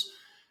systems,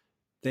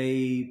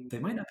 they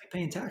might not be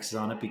paying taxes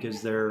on it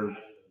because they're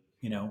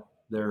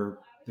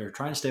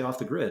trying to stay off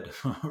the grid,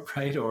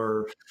 right?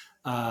 Or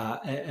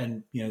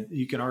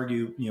you can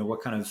argue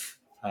what kind of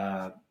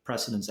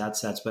precedents that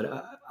sets, but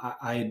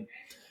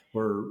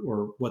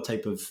or what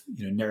type of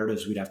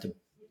narratives we'd have to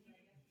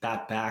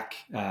bat back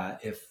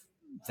if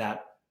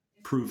that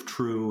proved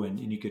true and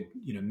you could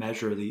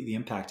measure the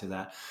impact of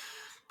that.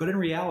 But in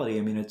reality,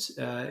 I mean,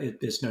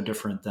 it's no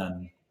different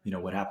than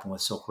what happened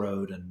with Silk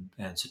Road and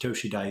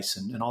Satoshi Dice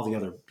and all the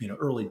other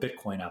early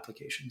Bitcoin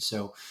applications.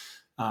 So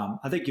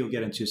I think you'll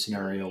get into a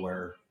scenario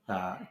where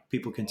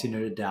people continue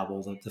to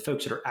dabble. The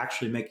folks that are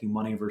actually making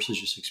money versus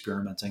just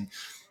experimenting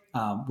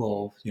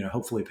will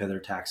hopefully pay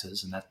their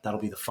taxes, and that'll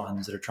be the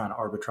funds that are trying to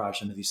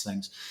arbitrage into these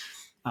things.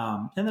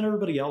 And then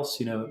everybody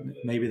else,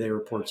 maybe they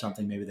report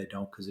something, maybe they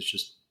don't, because it's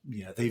just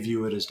they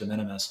view it as de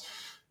minimis.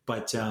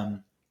 But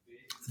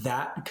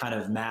that kind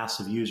of mass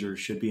of users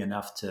should be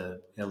enough to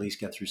at least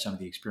get through some of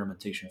the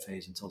experimentation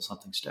phase until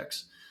something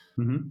sticks.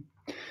 Mm-hmm.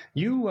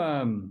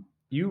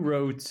 You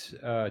wrote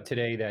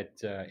today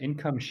that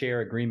income share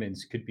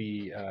agreements could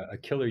be a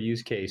killer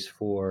use case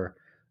for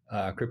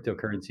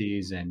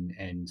cryptocurrencies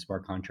and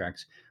smart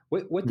contracts.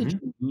 What did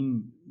you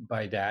mean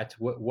by that?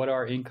 What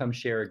are income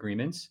share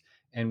agreements,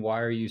 and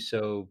why are you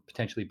so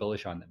potentially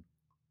bullish on them?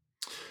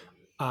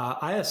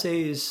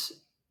 ISAs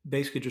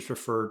basically just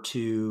refer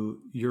to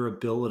your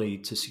ability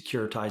to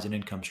securitize an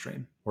income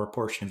stream or a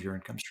portion of your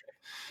income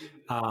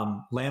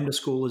stream. Lambda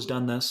School has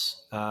done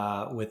this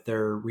with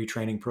their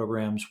retraining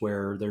programs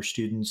where their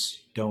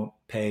students don't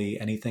pay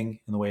anything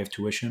in the way of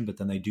tuition, but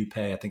then they do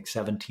pay, I think,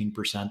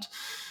 17%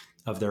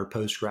 of their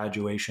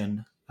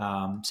post-graduation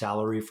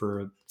salary for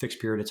a fixed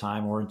period of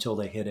time or until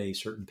they hit a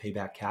certain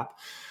payback cap.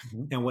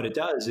 Mm-hmm. And what it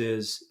does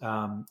is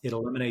it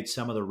eliminates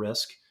some of the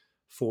risk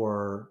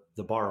for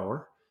the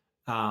borrower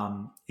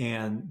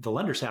And the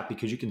lender's happy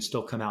because you can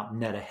still come out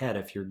net ahead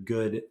if you're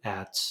good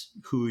at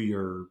who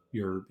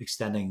you're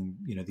extending,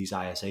 these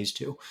ISAs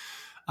to.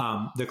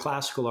 The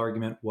classical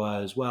argument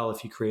was, well,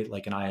 if you create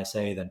like an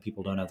ISA, then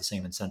people don't have the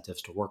same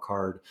incentives to work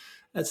hard.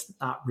 That's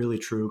not really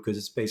true because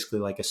it's basically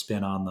like a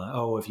spin on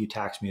if you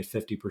tax me at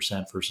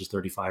 50% versus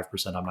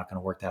 35%, I'm not going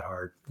to work that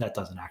hard. That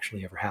doesn't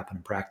actually ever happen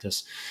in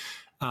practice.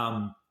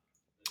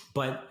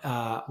 But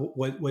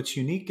what's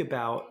unique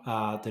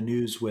about the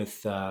news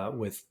with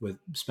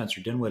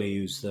Spencer Dinwiddie,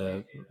 who's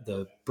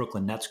the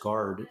Brooklyn Nets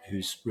guard,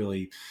 who's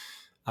really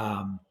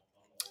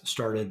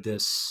started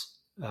this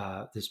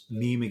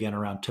meme again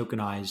around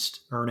tokenized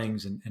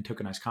earnings and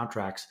tokenized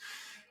contracts,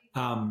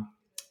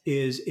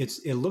 is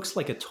it looks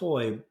like a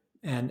toy,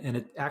 and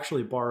it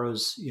actually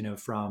borrows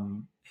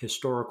from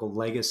historical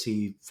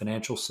legacy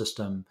financial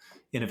system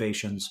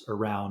innovations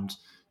around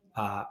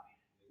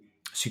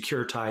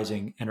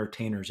securitizing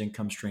entertainers'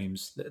 income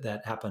streams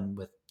that happened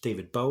with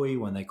David Bowie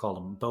when they called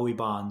them Bowie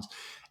bonds,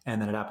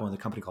 and then it happened with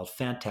a company called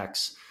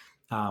Fantex,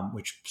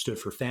 which stood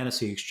for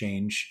Fantasy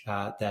Exchange,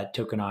 that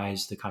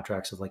tokenized the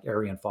contracts of like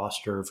Arian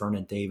Foster,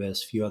 Vernon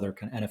Davis, a few other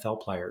kind of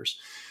NFL players.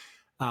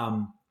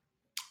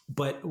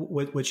 But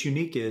what's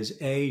unique is,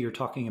 you're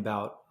talking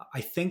about, I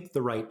think,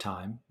 the right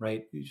time,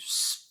 right?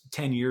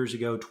 10 years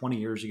ago, 20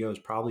 years ago is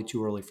probably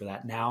too early for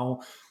that.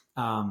 Now,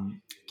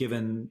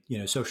 given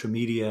social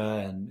media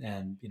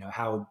and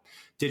how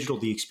digital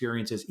the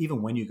experience is,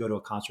 even when you go to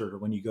a concert or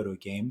when you go to a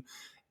game,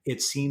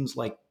 it seems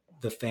like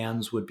the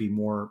fans would be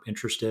more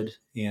interested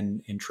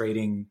in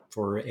trading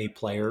for a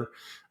player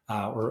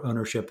or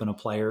ownership in a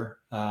player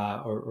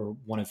or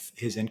one of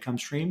his income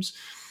streams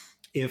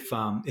if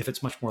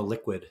it's much more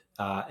liquid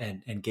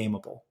and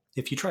gameable.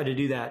 If you try to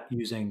do that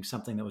using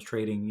something that was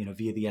trading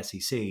via the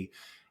SEC,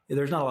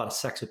 there's not a lot of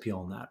sex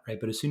appeal in that, right?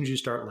 But as soon as you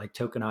start like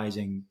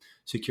tokenizing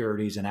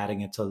securities and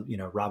adding it to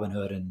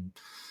Robinhood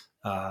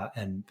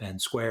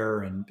and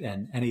Square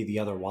and any of the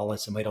other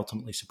wallets that might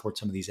ultimately support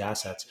some of these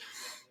assets,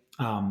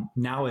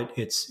 now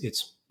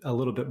it's a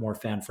little bit more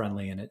fan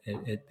friendly, and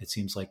it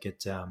seems like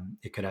it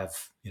could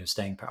have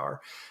staying power.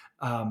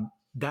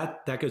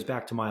 That goes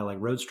back to my like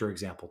Roadster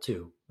example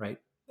too, right?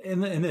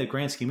 In the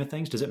grand scheme of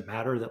things, does it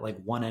matter that like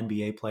one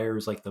NBA player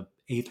is like the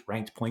 8th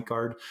ranked point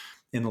guard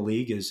in the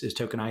league is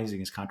tokenizing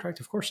his contract?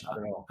 Of course not.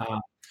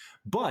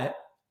 But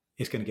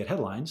it's going to get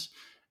headlines.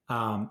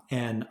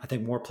 And I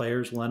think more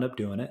players will end up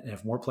doing it. And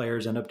if more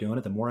players end up doing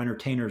it, then more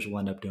entertainers will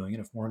end up doing it.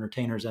 If more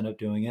entertainers end up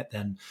doing it,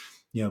 then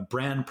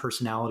brand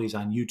personalities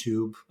on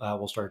YouTube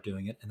will start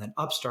doing it. And then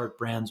upstart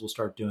brands will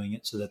start doing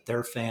it so that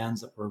their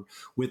fans that were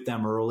with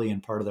them early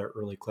and part of their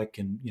early click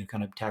can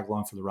kind of tag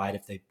along for the ride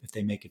if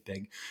they make it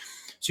big.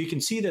 So you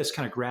can see this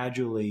kind of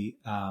gradually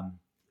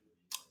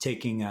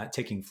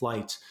taking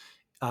flight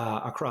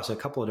across a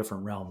couple of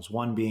different realms.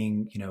 One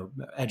being,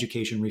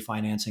 education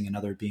refinancing,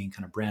 another being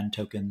kind of brand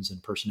tokens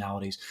and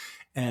personalities.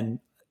 And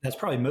that's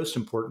probably most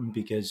important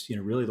because,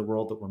 really the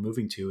world that we're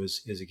moving to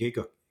is a gig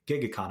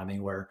economy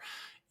where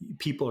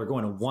people are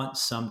going to want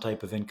some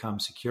type of income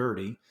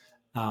security,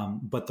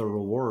 but the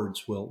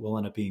rewards will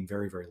end up being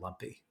very, very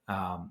lumpy.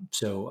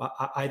 So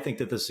I think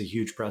that this is a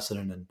huge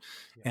precedent,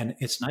 and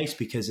it's nice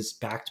because it's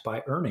backed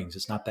by earnings.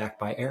 It's not backed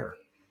by air.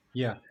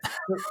 Yeah.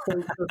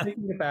 So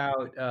thinking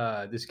about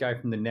this guy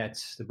from the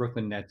Nets, the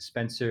Brooklyn Nets,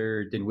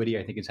 Spencer Dinwiddie,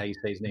 I think is how you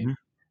say his name.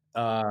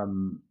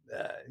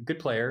 Mm-hmm. Good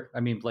player.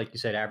 I mean, like you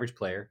said, average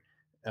player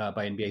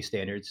by NBA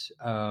standards.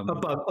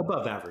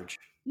 Above average.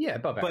 Yeah,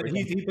 above average.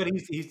 But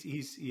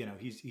he's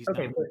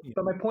okay. not,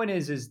 but my point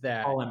is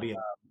that all NBA.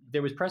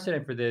 There was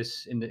precedent for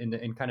this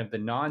in kind of the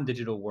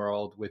non-digital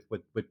world with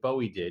what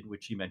Bowie did,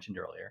 which you mentioned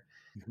earlier.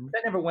 Mm-hmm.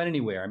 That never went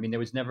anywhere. I mean, there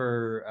was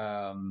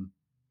never.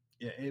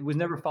 It was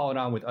never followed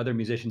on with other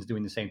musicians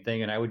doing the same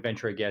thing. And I would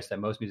venture a guess that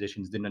most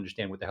musicians didn't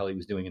understand what the hell he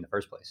was doing in the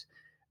first place.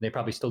 They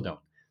probably still don't.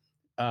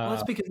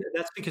 Well,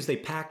 that's because they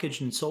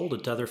packaged and sold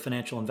it to other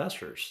financial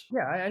investors.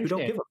 Yeah, I understand. Who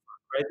don't give a fuck,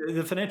 right?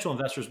 The financial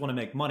investors want to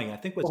make money. I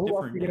think what's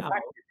different now.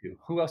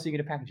 Who else are you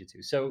going to package it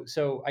to?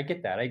 So I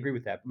get that. I agree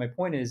with that. But my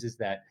point is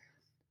that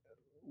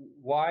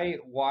why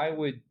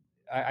would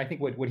I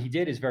think what he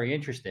did is very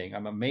interesting.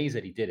 I'm amazed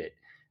that he did it.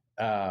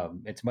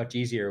 It's much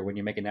easier when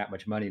you're making that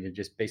much money to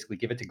just basically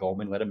give it to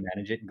Goldman, let them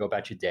manage it, and go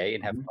about your day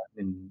and have fun.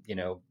 And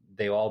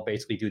they all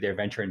basically do their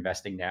venture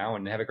investing now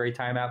and have a great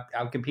time out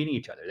competing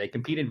each other. They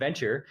compete in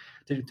venture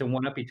to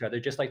one up each other,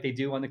 just like they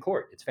do on the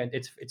court. It's fun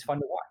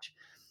to watch.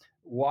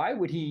 Why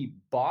would he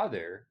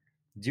bother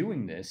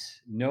doing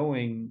this,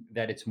 knowing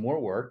that it's more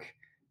work,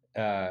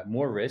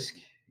 more risk?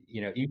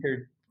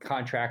 Ethereum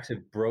contracts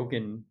have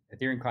broken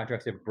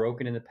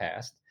in the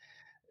past.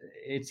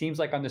 It seems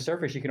like on the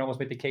surface, you can almost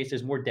make the case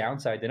there's more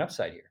downside than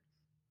upside here.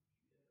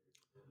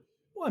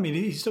 Well, I mean,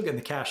 he's still getting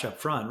the cash up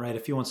front, right?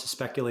 If he wants to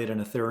speculate in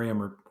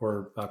Ethereum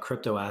or a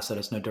crypto asset,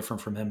 it's no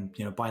different from him,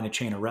 buying a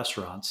chain of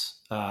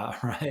restaurants,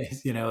 right?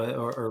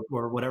 Or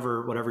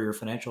whatever your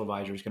financial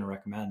advisor is going to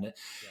recommend. Yeah.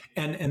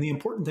 And the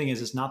important thing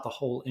is, it's not the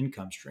whole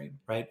income stream,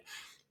 right?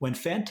 when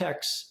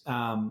Fantex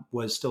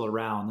was still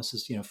around, this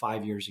is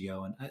 5 years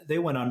ago, and they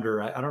went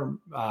under. I don't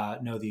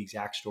know the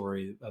exact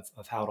story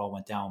of how it all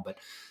went down, but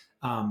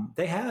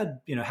they had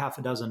half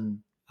a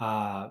dozen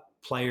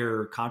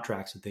player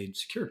contracts that they'd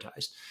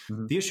securitized.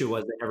 Mhm. The issue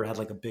was they never had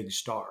like a big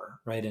star,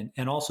 right?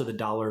 And also the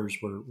dollars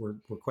were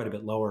quite a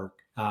bit lower,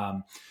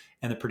 and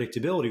the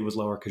predictability was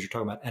lower because you're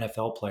talking about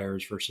NFL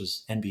players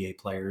versus NBA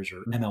players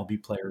or MLB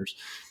players.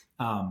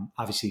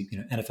 Obviously,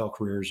 NFL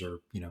careers are,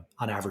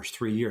 on average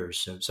 3 years.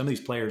 So some of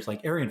these players, like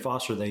Arian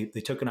Foster, they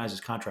tokenized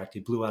his contract. He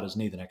blew out his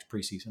knee the next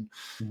preseason.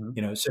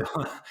 So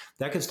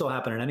that could still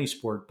happen in any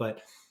sport.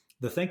 But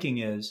the thinking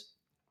is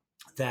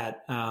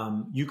that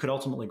you could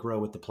ultimately grow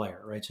with the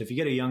player, right? So if you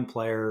get a young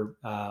player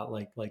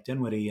like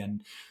Dinwiddie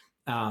and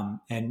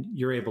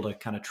you're able to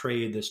kind of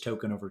trade this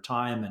token over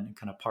time and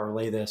kind of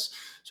parlay this,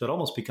 so it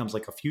almost becomes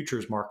like a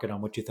futures market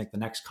on what you think the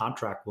next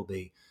contract will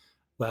be.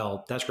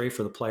 Well, that's great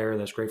for the player.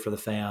 That's great for the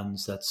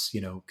fans. That's,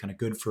 kind of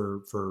good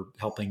for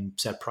helping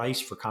set price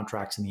for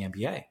contracts in the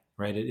NBA,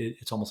 right?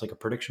 It's almost like a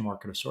prediction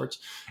market of sorts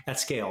at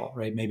scale,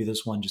 right? Maybe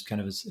this one just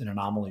kind of is an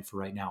anomaly for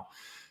right now.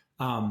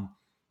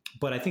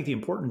 But I think the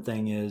important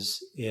thing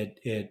is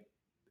it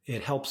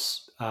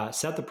helps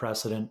set the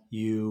precedent.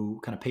 You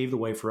kind of pave the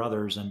way for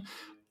others. And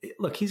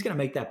look, he's going to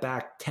make that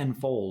back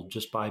tenfold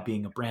just by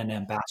being a brand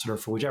ambassador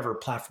for whichever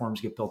platforms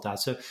get built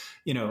out. So,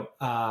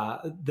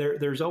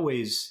 there's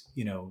always,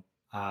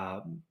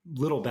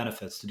 little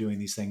benefits to doing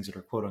these things that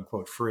are quote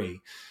unquote free,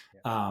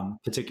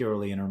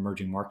 particularly in an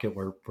emerging market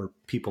where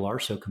people are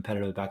so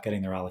competitive about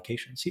getting their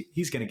allocations.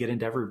 He's going to get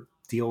into every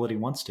deal that he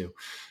wants to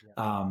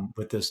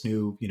with this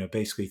new,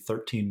 basically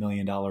 $13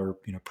 million,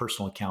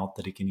 personal account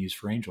that he can use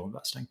for angel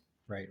investing.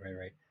 Right.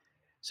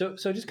 So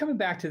just coming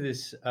back to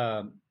this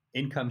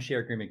income share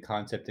agreement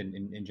concept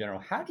in general,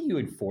 how do you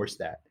enforce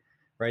that?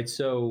 Right.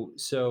 So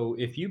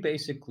if you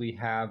basically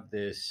have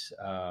this,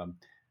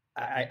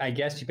 I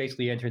guess you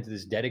basically enter into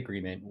this debt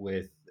agreement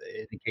with,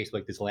 in the case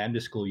like this Lambda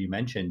school you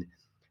mentioned,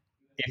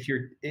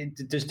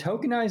 does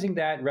tokenizing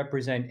that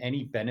represent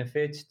any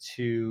benefit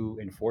to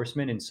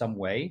enforcement in some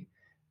way?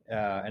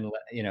 And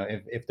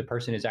if the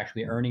person is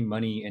actually earning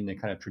money in the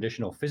kind of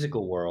traditional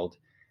physical world,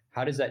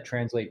 how does that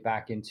translate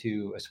back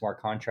into a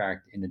smart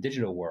contract in the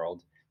digital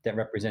world that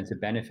represents a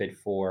benefit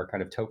for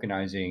kind of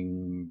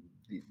tokenizing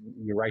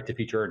your right to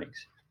future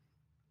earnings?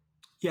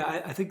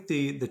 Yeah, I think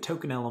the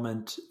token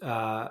element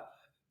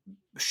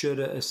should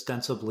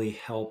ostensibly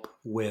help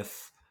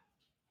with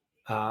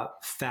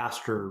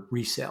faster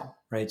resale,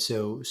 right?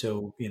 So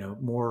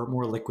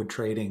more liquid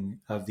trading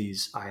of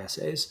these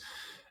ISAs.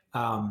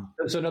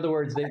 So in other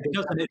words,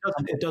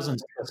 it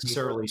doesn't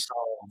necessarily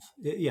solve.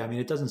 Yeah, I mean,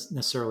 it doesn't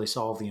necessarily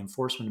solve the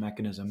enforcement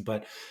mechanism,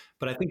 but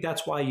I think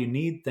that's why you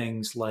need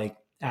things like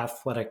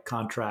athletic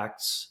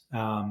contracts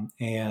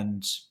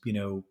and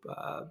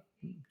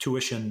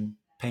tuition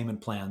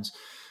payment plans.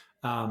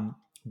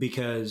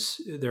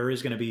 Because there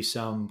is going to be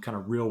some kind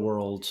of real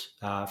world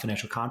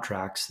financial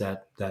contracts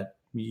that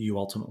you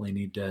ultimately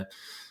need to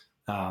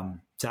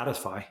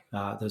satisfy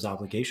those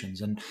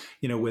obligations. And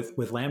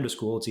with Lambda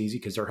School, it's easy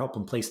because they're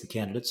helping place the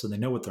candidates, so they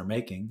know what they're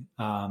making.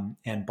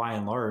 And by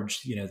and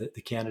large,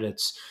 the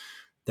candidates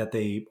that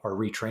they are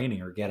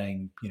retraining are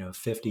getting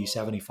 50,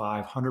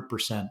 75,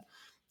 100%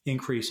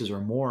 increases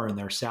or more in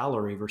their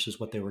salary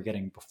versus what they were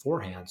getting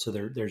beforehand. So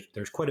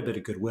there's quite a bit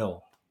of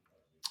goodwill.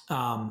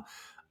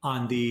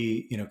 On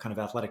the kind of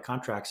athletic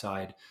contract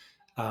side,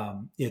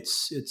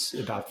 it's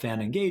about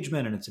fan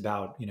engagement and it's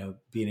about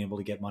being able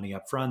to get money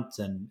up front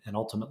and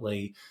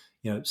ultimately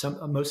most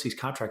of these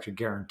contracts are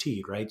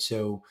guaranteed, right?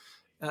 So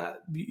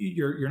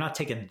you're not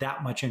taking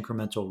that much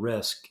incremental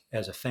risk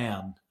as a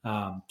fan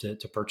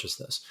to purchase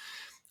this.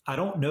 I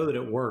don't know that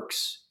it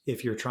works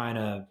if you're trying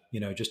to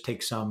just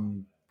take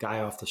some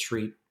guy off the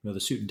street with a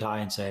suit and tie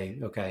and say,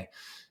 okay,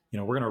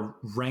 we're going to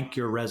rank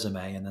your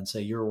resume and then say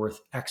you're worth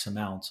X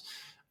amount.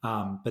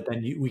 But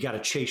then we got to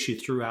chase you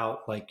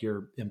throughout like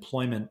your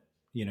employment,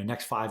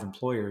 next 5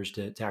 employers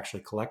to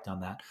actually collect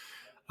on that.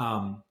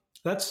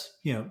 That's,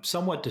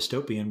 somewhat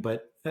dystopian,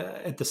 but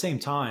at the same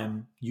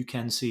time, you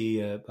can see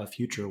a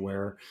future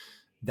where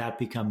that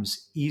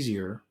becomes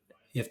easier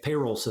if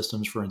payroll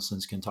systems, for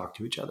instance, can talk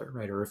to each other,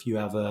 right? Or if you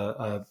have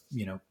a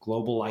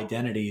global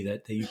identity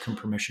that you can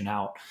permission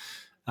out,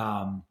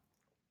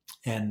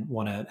 and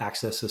want to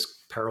access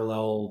this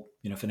parallel,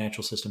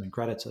 financial system and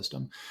credit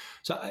system.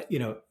 So,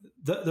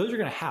 those are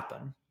going to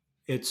happen.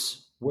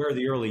 It's where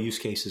the early use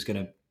case is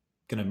going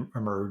to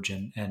emerge,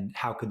 and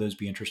how could those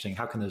be interesting?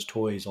 How can those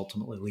toys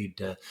ultimately lead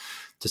to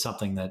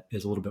something that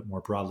is a little bit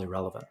more broadly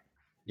relevant?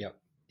 Yep.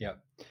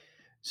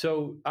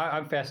 So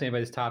I'm fascinated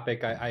by this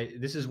topic.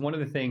 This is one of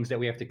the things that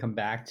we have to come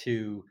back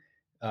to.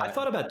 I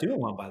thought about doing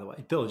one, by the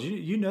way. Bill, did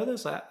you know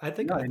this? I thought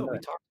we talked about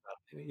it.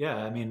 Yeah,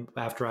 I mean,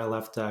 after I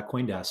left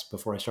CoinDesk,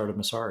 before I started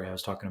Messari, I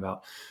was talking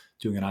about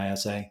doing an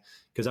ISA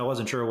because I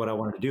wasn't sure what I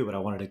wanted to do, but I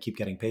wanted to keep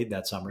getting paid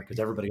that summer because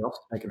everybody else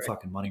was making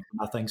fucking money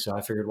for nothing. So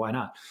I figured, why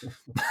not?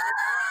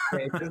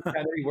 it doesn't sound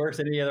any worse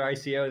than any other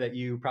ICO that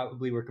you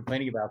probably were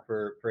complaining about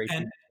for 18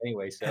 and months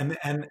anyway. So, the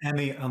and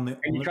you only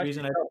trust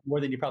reason yourself more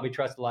than you probably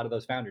trust a lot of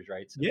those founders,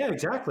 right? So, yeah,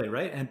 exactly.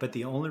 Right. But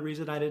the only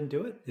reason I didn't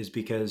do it is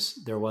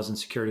because there wasn't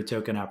security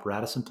token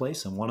apparatus in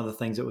place. And one of the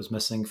things that was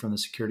missing from the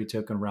security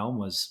token realm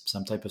was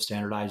some type of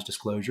standardized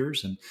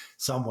disclosures and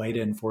some way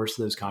to enforce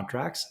those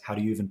contracts. How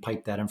do you even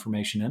pipe that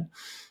information in?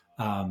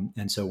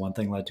 And so one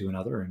thing led to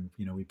another, and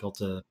we built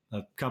a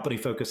company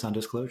focused on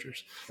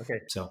disclosures.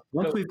 okay. So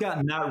once we've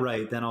gotten that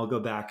right, then I'll go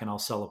back and I'll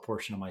sell a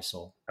portion of my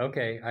soul.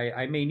 Okay,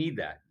 I may need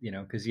that,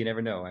 because you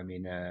never know. I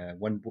mean,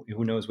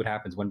 who knows what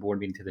happens one board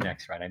meeting to the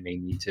next, right? I may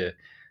need to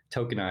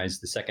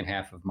tokenize the second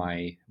half of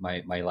my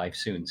life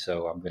soon,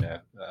 so I'm going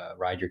to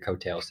ride your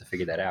coattails to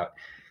figure that out.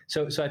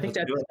 So I think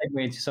that's a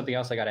segue into something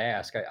else I got to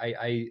ask.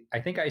 I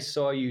think I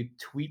saw you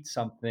tweet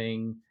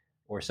something,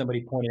 or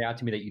somebody pointed out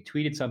to me that you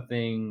tweeted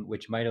something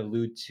which might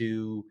allude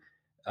to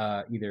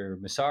either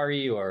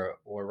Masari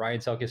or Ryan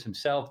Selkis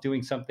himself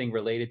doing something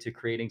related to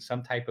creating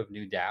some type of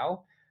new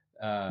DAO.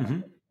 Mm-hmm.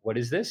 What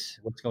is this?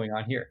 What's going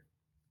on here?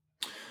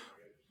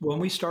 When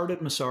we started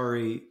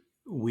Masari,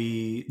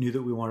 we knew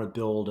that we wanted to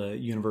build a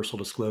universal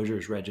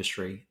disclosures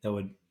registry that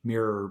would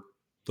mirror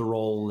the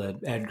role that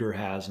Edgar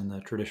has in the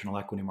traditional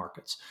equity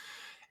markets.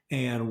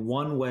 And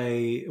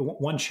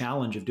one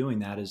challenge of doing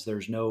that is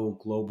there's no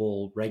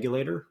global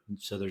regulator.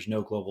 So there's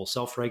no global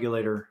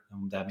self-regulator.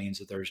 And that means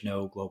that there's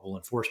no global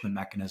enforcement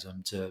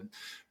mechanism to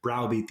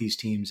browbeat these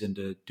teams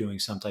into doing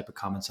some type of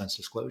common sense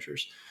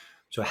disclosures.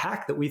 So a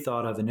hack that we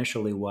thought of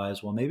initially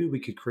was, well, maybe we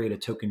could create a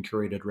token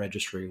curated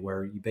registry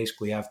where you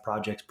basically have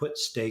projects put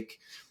stake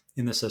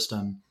in the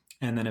system.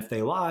 And then if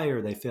they lie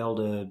or they fail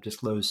to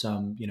disclose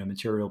some,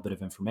 material bit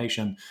of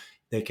information,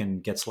 they can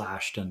get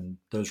slashed, and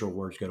those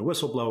rewards go to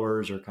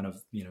whistleblowers or kind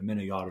of,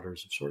 mini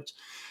auditors of sorts.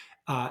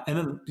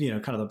 And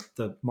then, kind of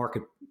the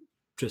market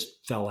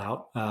just fell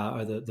out,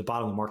 or the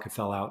bottom of the market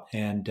fell out.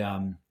 And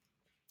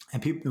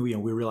people, we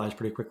realized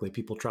pretty quickly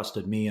people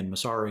trusted me and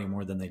Masari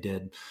more than they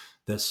did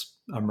this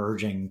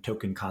emerging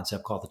token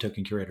concept called the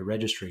token curated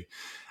registry.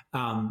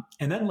 And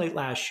then late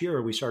last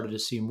year, we started to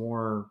see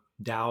more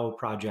DAO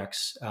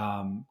projects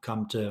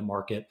come to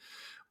market,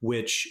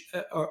 which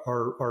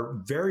are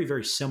very,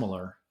 very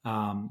similar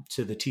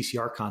to the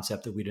TCR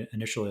concept that we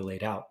initially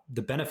laid out.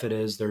 The benefit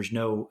is there's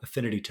no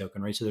affinity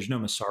token, right? So there's no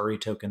Masari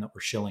token that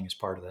we're shilling as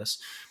part of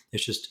this.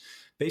 It's just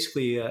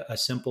basically a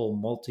simple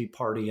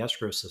multi-party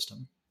escrow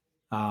system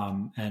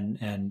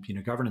and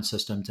governance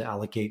system to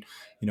allocate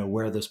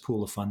where this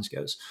pool of funds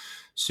goes.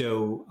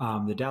 So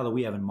the DAO that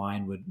we have in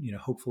mind would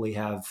hopefully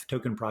have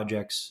token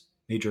projects,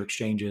 major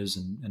exchanges,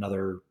 and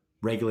other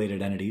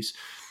regulated entities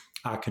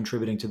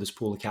contributing to this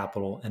pool of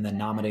capital, and then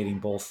nominating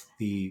both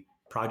the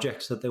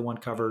projects that they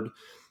want covered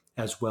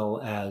as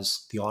well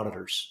as the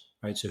auditors,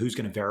 right? So who's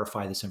going to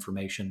verify this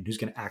information? Who's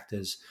going to act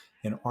as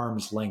an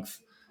arm's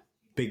length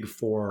Big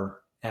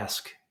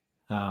Four-esque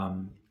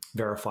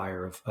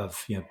verifier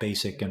of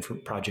basic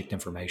project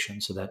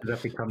information, so that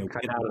becomes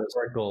get out of this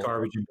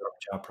garbage and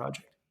garbage out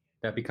project.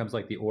 That becomes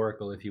like the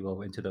oracle, if you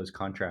will, into those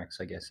contracts,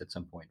 I guess, at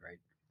some point, right?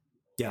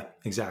 Yeah,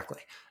 exactly.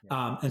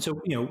 Yeah. And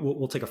so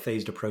we'll take a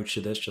phased approach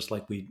to this, just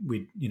like we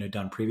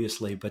done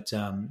previously. But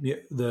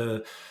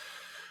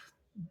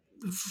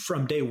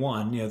from day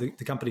one,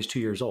 the company's 2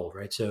 years old,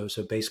 right? So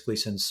basically,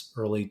 since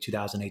early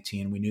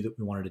 2018, we knew that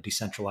we wanted to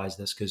decentralize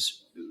this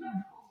because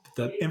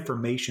the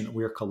information that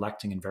we're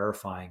collecting and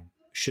verifying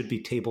should be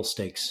table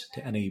stakes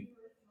to any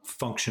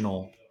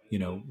functional,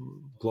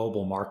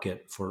 global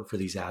market for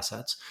these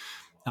assets.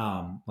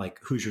 Like,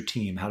 who's your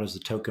team? How does the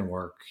token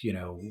work?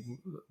 How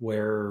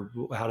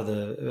do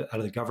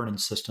the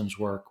governance systems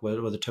work? What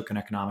are the token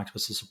economics?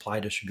 What's the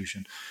supply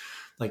distribution?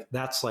 Like,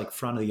 that's like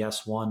front of the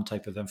S1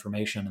 type of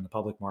information in the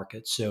public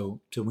market.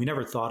 So we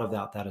never thought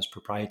about that as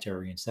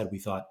proprietary. Instead, we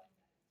thought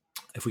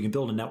if we can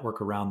build a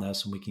network around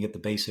this and we can get the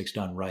basics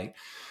done right,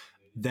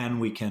 then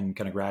we can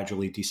kind of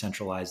gradually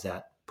decentralize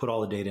that, put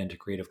all the data into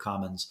Creative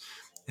Commons,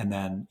 and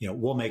then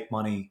we'll make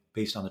money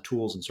based on the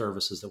tools and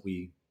services that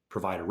we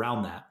provide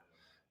around that.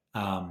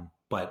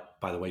 But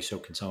by the way, so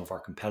can some of our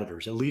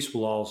competitors. At least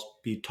we'll all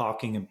be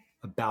talking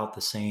about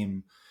the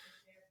same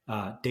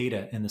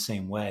data in the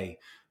same way.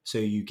 So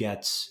you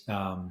get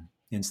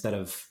instead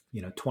of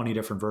 20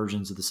 different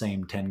versions of the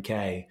same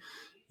 10K,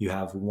 you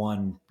have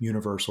one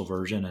universal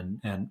version,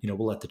 and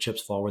we'll let the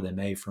chips fall where they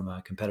may from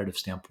a competitive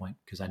standpoint,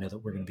 because I know that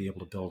we're going to be able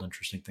to build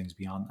interesting things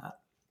beyond that.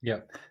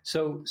 Yeah.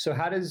 So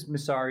how does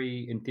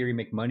Masari, in theory,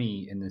 make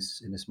money in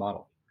this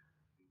model,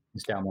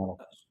 this DAO model?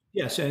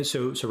 Yeah.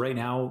 So right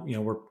now,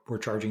 we're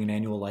charging an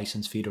annual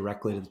license fee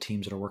directly to the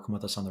teams that are working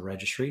with us on the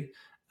registry.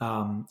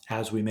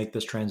 As we make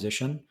this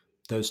transition,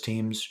 those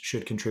teams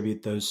should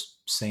contribute those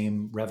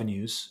same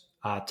revenues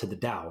to the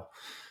DAO.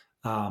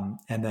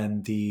 And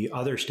then the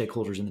other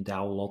stakeholders in the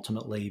DAO will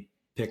ultimately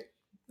pick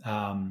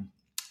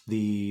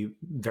the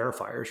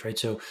verifiers, right?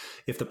 So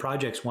if the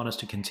projects want us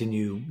to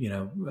continue,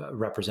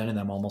 representing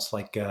them almost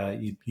like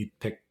you'd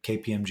pick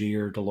KPMG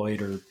or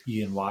Deloitte or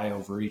E&Y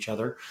over each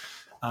other,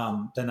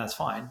 then that's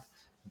fine.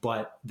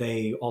 But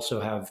they also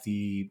have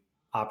the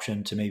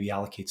option to maybe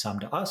allocate some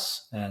to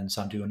us and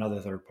some to another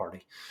third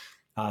party.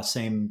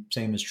 Same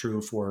is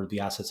true for the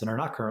assets that are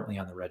not currently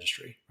on the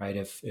registry, right?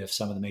 If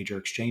some of the major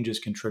exchanges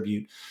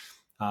contribute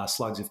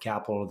slugs of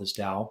capital to this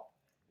DAO,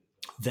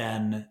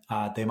 then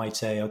they might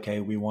say, okay,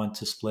 we want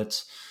to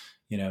split,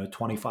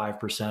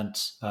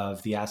 25%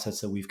 of the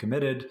assets that we've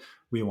committed.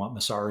 We want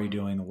Messari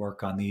doing the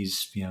work on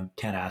these,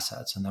 10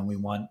 assets, and then we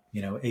want,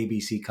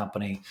 ABC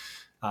company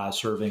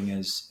serving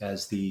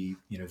as the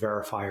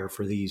verifier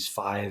for these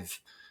 5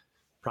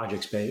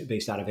 projects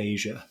based out of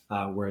Asia,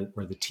 where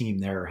the team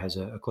there has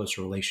a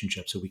closer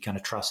relationship. So we kind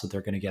of trust that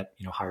they're going to get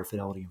higher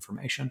fidelity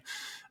information.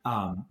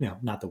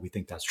 Not that we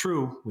think that's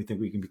true. We think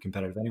we can be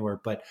competitive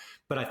anywhere, but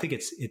I think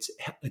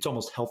it's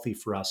almost healthy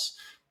for us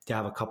to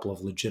have a couple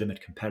of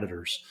legitimate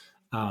competitors,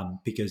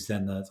 because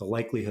then the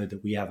likelihood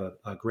that we have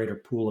a greater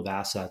pool of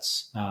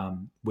assets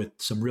with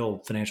some real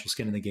financial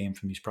skin in the game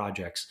from these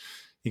projects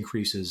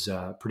increases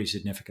pretty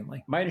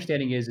significantly. My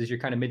understanding is you're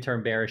kind of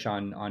midterm bearish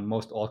on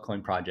most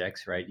altcoin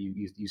projects, right?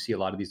 You see a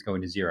lot of these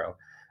going to zero,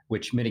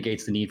 which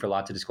mitigates the need for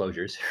lots of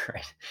disclosures,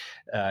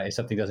 right? If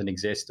something doesn't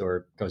exist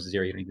or goes to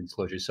zero, you don't need the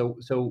disclosures.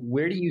 So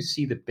where do you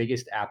see the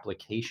biggest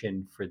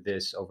application for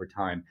this over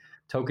time?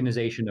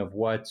 Tokenization of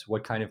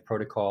what kind of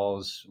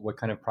protocols, what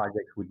kind of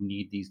projects would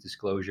need these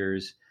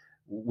disclosures?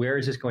 Where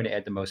is this going to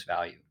add the most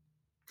value?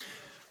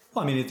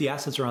 Well, I mean, if the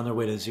assets are on their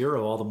way to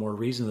zero, all the more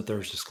reason that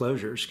there's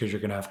disclosures, because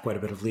you're going to have quite a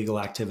bit of legal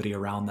activity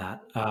around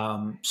that.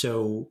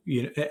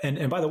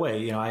 And by the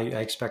way, I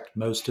expect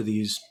most of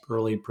these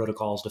early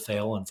protocols to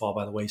fail and fall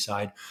by the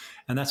wayside,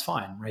 and that's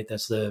fine, right?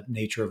 That's the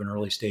nature of an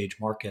early stage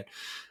market.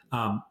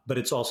 But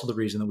it's also the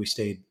reason that we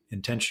stayed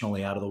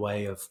intentionally out of the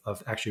way of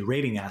actually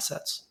rating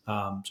assets.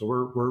 So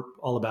we're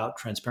all about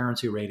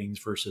transparency ratings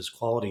versus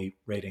quality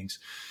ratings.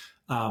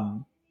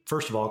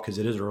 First of all, because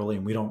it is early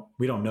and we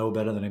don't know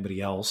better than anybody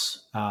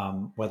else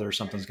whether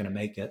something's going to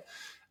make it,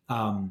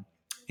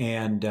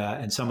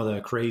 and some of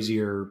the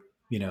crazier,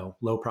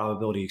 low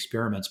probability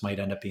experiments might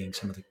end up being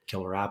some of the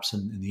killer apps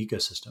in the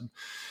ecosystem.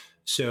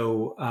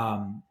 So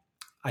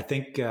I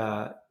think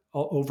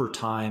over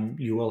time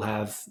you will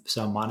have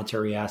some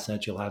monetary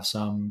assets, you'll have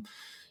some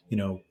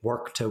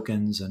work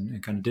tokens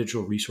and kind of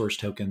digital resource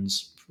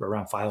tokens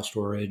around file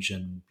storage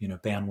and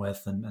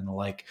bandwidth and the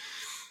like.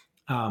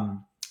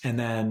 And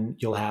then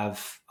you'll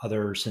have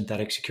other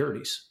synthetic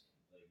securities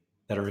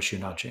that are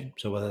issued on chain.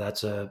 So whether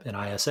that's an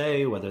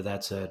ISA, whether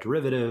that's a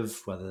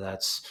derivative, whether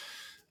that's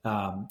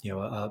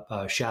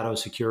a shadow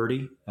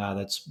security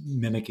that's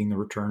mimicking the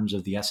returns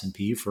of the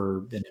S&P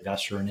for an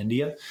investor in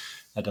India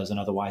that doesn't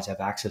otherwise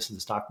have access to the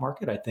stock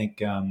market. I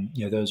think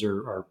those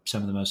are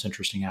some of the most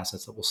interesting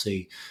assets that we'll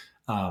see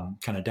kind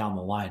of down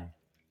the line.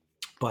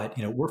 But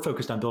we're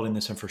focused on building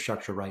this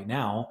infrastructure right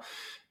now,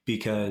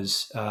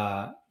 because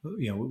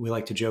we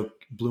like to joke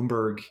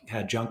Bloomberg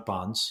had junk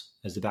bonds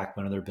as the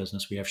backbone of their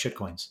business. We have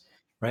shitcoins,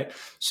 right?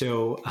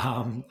 So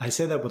I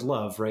say that with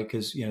love, right?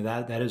 Because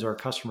that is our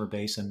customer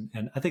base,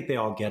 and I think they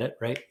all get it,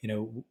 right?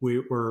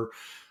 We're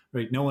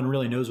right. No one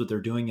really knows what they're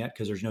doing yet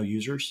because there's no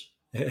users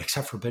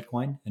except for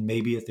Bitcoin and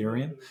maybe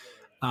Ethereum.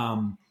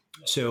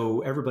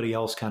 So everybody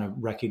else kind of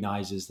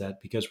recognizes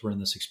that because we're in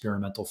this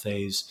experimental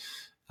phase,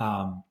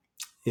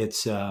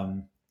 it's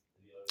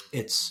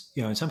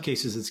in some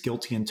cases it's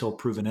guilty until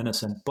proven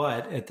innocent,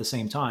 but at the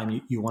same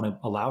time you want to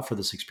allow for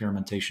this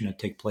experimentation to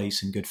take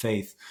place in good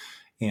faith,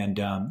 and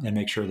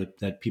make sure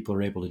that people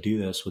are able to do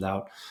this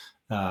without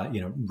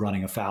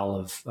running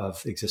afoul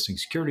of existing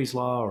securities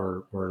law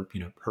or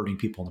hurting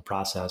people in the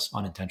process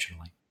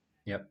unintentionally.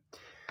 Yep.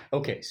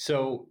 Okay.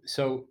 So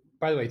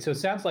by the way, so it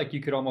sounds like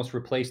you could almost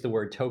replace the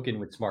word token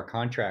with smart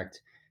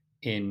contract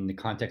in the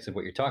context of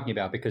what you're talking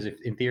about, because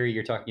if in theory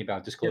you're talking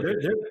about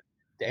disclosure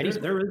to any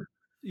there is.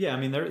 Yeah, I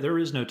mean, there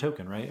is no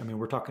token, right? I mean,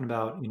 we're talking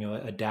about,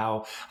 a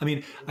DAO. I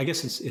mean, I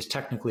guess it's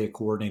technically a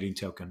coordinating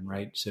token,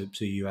 right? So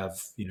you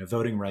have,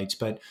 voting rights,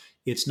 but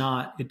it's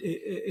not,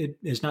 it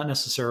is not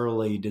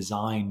necessarily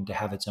designed to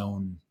have its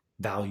own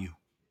value.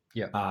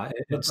 Yeah. But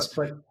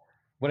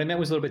what I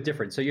meant was a little bit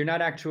different. So you're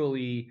not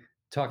actually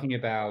talking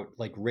about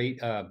like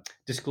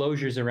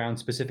disclosures around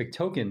specific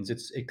tokens.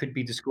 It could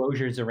be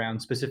disclosures around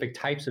specific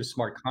types of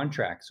smart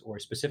contracts or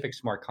specific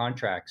smart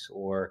contracts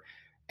or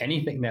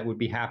anything that would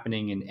be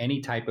happening in any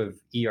type of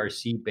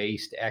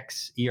ERC-based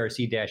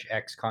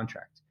ERC-X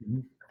contract,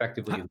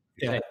 effectively.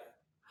 Yeah.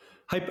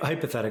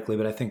 Hypothetically,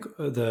 but I think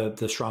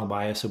the strong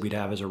bias that we'd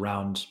have is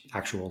around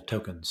actual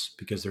tokens,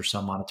 because there's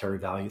some monetary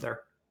value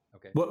there.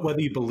 Okay.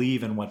 Whether you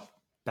believe in what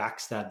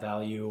backs that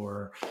value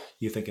or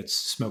you think it's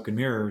smoke and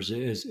mirrors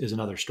is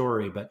another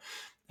story. But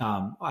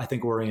I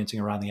think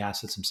orienting around the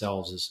assets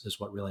themselves is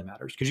what really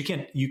matters, because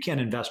you can't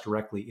invest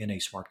directly in a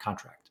smart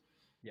contract.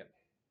 Yep.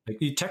 Like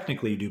you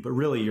technically do, but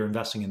really you're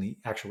investing in the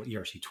actual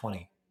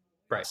ERC-20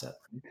 asset.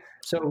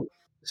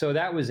 So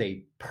that was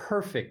a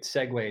perfect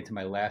segue to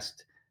my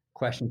last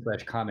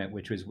question/comment,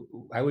 which was,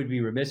 I would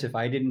be remiss if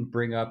I didn't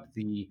bring up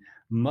the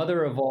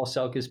mother of all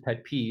Selkis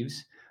pet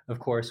peeves, of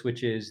course,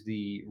 which is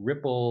the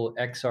Ripple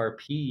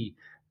XRP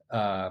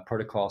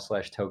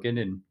protocol/token.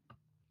 And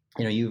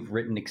you've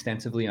written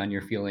extensively on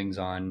your feelings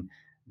on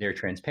their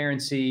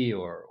transparency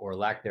or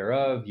lack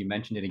thereof. You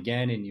mentioned it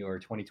again in your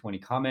 2020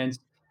 comments.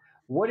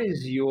 What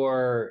is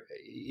your,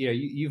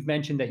 you've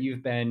mentioned that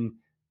you've been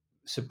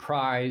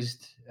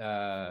surprised,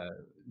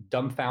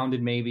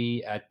 dumbfounded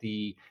maybe at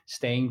the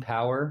staying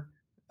power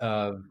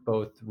of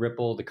both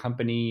Ripple, the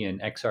company,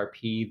 and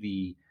XRP,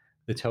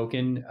 the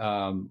token.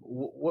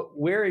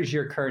 Where is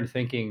your current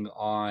thinking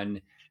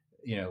on,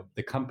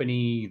 the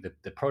company,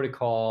 the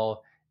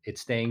protocol,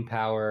 its staying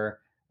power?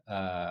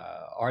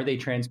 Are they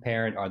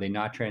transparent? Are they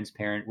not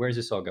transparent? Where's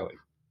this all going?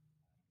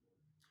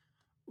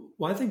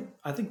 Well,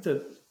 I think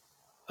that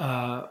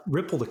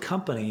Ripple, the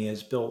company,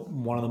 has built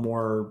one of the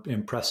more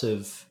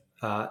impressive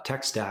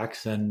tech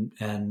stacks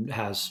and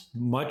has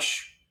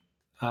much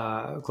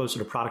closer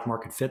to product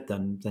market fit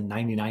than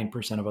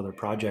 99% of other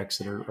projects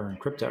that are in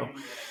crypto.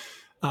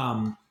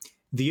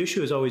 The issue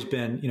has always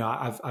been,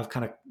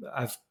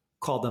 I've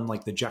called them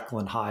like the Jekyll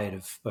and Hyde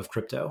of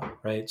crypto,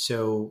 right?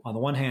 So on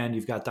the one hand,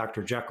 you've got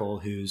Dr. Jekyll,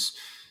 who's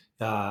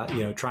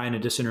trying to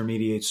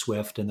disintermediate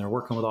Swift, and they're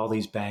working with all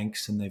these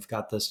banks, and they've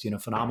got this,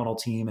 phenomenal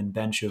team and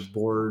bench of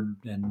board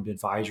and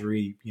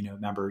advisory,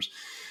 members,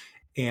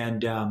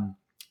 and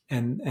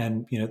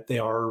they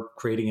are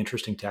creating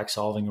interesting tech,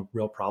 solving a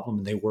real problem,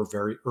 and they were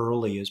very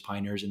early as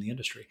pioneers in the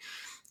industry.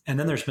 And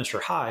then there's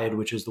Mr. Hyde,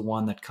 which is the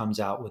one that comes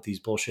out with these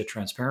bullshit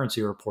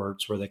transparency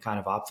reports where they kind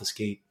of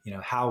obfuscate,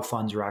 how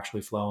funds are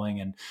actually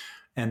flowing,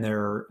 and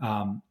they're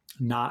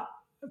not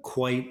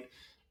quite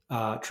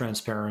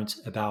transparent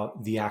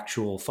about the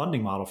actual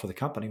funding model for the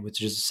company,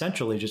 which is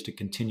essentially just a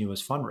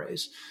continuous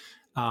fundraise.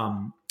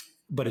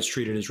 But it's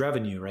treated as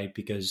revenue, right?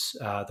 Because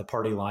the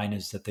party line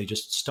is that they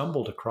just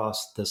stumbled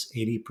across this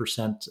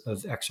 80% of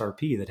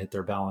XRP that hit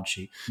their balance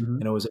sheet. Mm-hmm.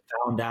 And it was a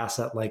found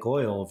asset like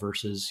oil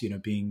versus,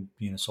 being,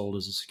 sold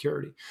as a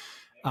security.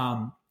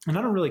 And I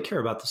don't really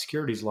care about the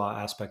securities law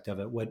aspect of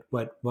it.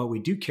 What we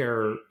do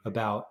care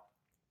about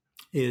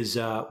is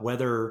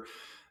whether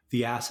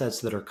the assets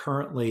that are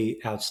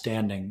currently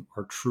outstanding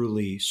are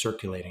truly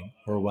circulating,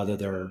 or whether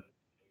they're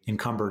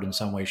encumbered in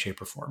some way,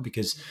 shape, or form.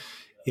 Because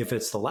if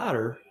it's the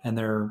latter, and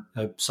they're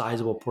a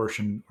sizable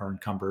portion are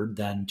encumbered,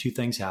 then two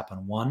things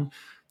happen. One,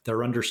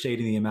 they're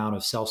understating the amount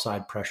of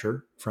sell-side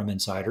pressure from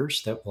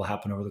insiders that will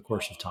happen over the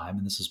course of time.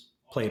 And this has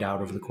played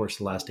out over the course of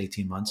the last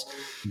 18 months.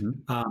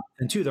 Mm-hmm.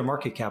 And two, their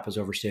market cap is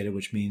overstated,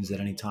 which means that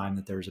any time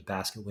that there's a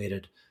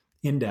basket-weighted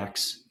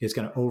index, it's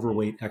going to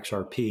overweight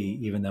XRP,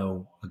 even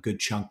though a good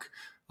chunk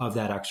of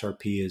that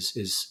XRP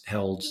is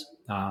held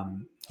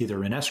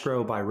either in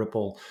escrow by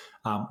Ripple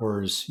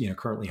or is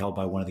currently held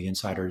by one of the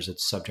insiders.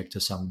 It's subject to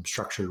some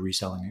structured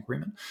reselling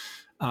agreement.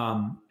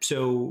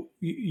 So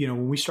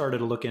when we started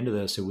to look into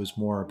this, it was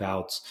more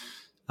about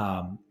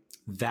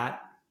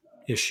that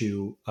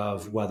issue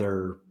of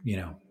whether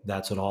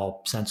that's at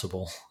all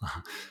sensible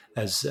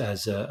as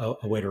a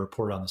way to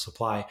report on the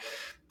supply.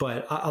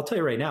 But I'll tell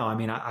you right now,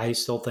 I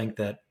still think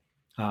that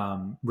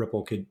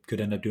Ripple could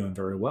end up doing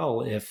very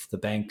well if the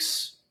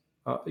banks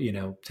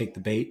take the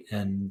bait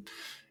and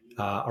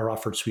are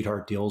offered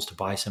sweetheart deals to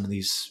buy some of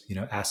these,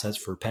 assets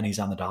for pennies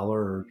on the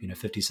dollar, or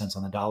 50 cents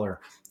on the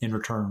dollar, in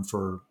return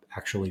for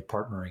actually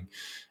partnering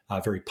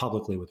very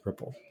publicly with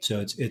Ripple. So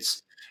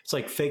it's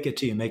like fake it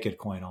till you make it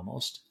coin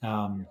almost.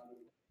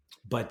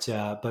 But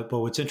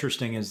what's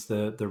interesting is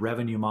the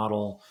revenue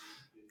model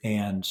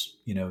and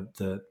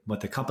what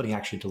the company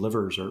actually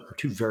delivers are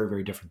two very,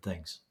 very different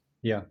things.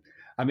 Yeah.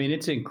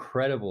 It's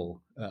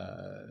incredible,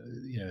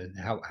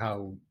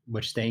 how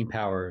much staying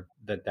power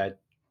that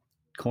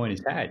coin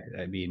has had.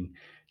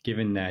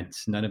 Given that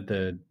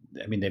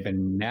they've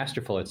been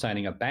masterful at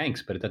signing up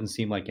banks, but it doesn't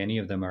seem like any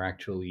of them are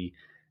actually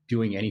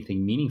doing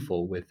anything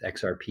meaningful with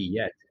XRP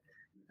yet.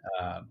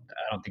 I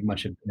don't think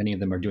many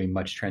of them are doing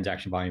much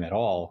transaction volume at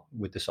all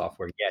with the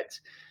software yet,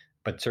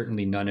 but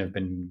certainly none have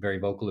been very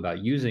vocal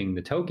about using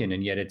the token.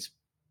 And yet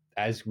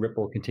as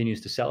Ripple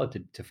continues to sell it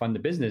to fund the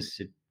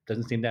business, it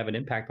doesn't seem to have an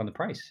impact on the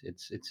price.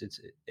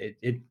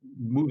 It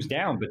moves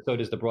down, but so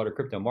does the broader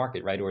crypto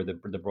market, right? Or the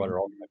broader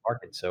altcoin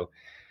market. So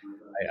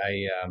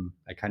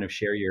I kind of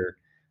share your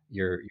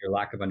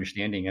lack of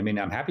understanding.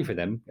 I'm happy for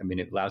them.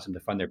 It allows them to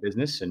fund their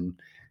business, and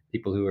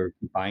people who are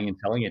buying and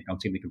selling it don't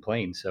seem to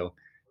complain. So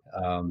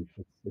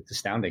it's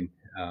astounding.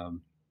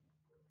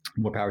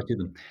 More power to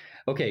them.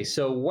 Okay,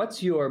 so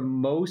what's your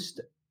most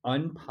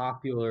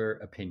unpopular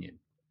opinion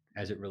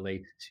as it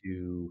relates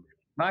to?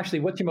 Actually,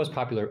 what's your most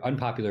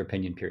unpopular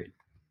opinion? Period.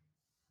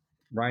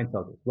 Ryan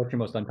Selkis, what's your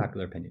most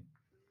unpopular opinion?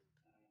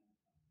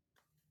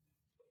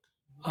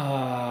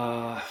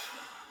 I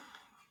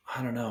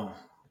don't know.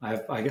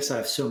 I guess I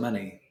have so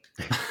many.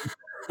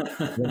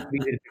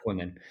 One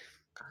then.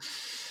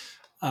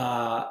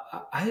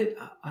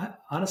 I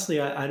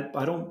honestly,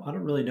 I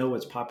don't really know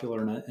what's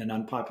popular and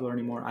unpopular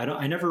anymore.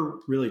 I never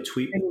really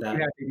tweet with that.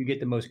 You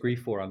get the most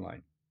grief for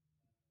online?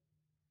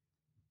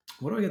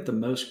 What do I get the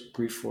most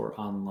grief for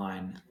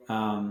online?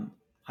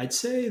 I'd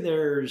say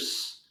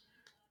there's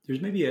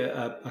maybe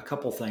a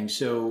couple things.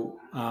 So,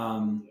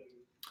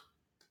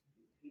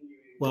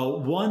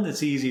 well, one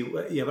that's easy,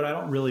 yeah, but I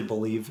don't really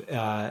believe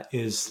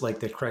is like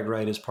that Craig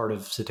Wright is part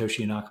of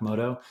Satoshi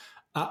Nakamoto.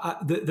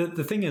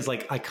 The thing is,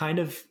 like, I kind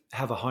of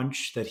have a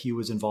hunch that he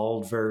was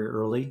involved very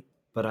early,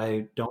 but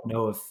I don't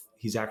know if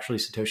he's actually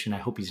Satoshi, and I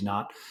hope he's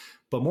not.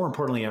 But more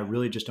importantly, I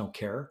really just don't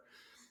care.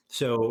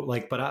 So,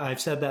 like, but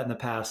I've said that in the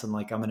past, and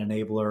like, I'm an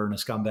enabler and a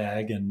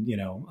scumbag, and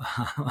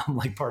I'm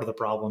like part of the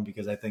problem,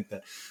 because I think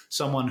that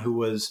someone who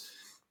was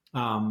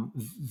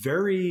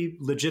very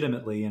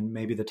legitimately, and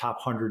maybe the top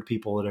 100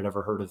 people that had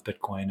ever heard of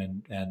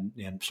Bitcoin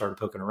and started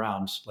poking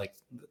around, like,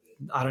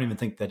 I don't even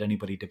think that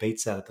anybody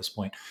debates that at this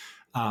point.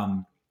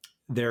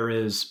 There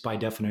is, by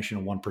definition,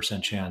 a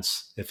 1%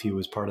 chance, if he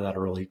was part of that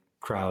early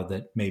crowd,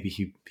 that maybe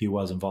he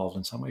was involved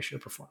in some way,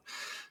 shape, or form.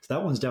 So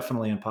that one's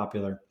definitely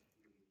unpopular.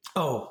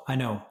 Oh, I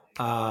know.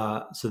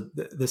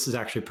 This is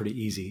actually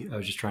pretty easy. I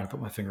was just trying to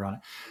put my finger on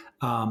it.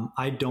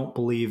 I don't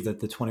believe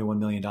that the 21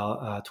 million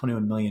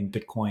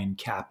Bitcoin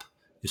cap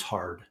is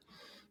hard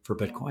for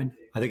Bitcoin.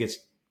 I think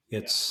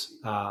it's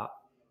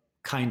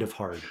kind of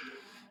hard,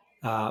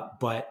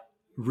 but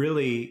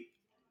really,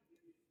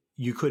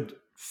 you could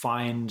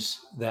find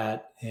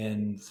that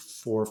in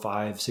 4,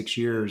 5, 6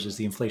 years, as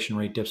the inflation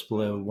rate dips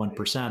below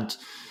 1%,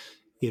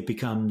 it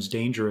becomes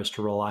dangerous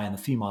to rely on the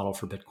fee model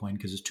for Bitcoin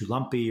because it's too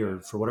lumpy, or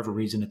for whatever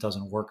reason it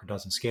doesn't work or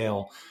doesn't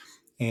scale.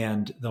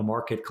 And the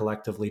market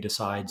collectively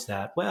decides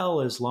that,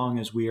 well, as long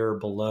as we are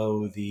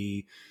below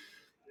the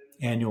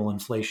annual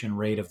inflation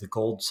rate of the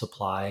gold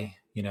supply,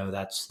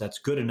 that's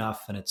good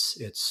enough, and it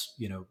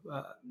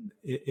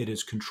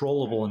is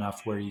controllable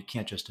enough where you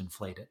can't just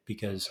inflate it,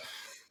 because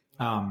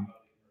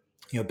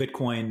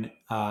Bitcoin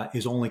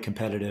is only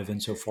competitive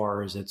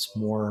insofar as it's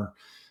more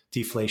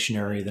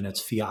deflationary than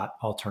its fiat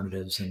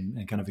alternatives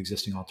and kind of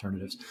existing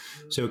alternatives.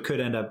 So it could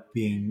end up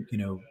being,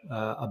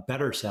 a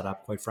better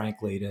setup, quite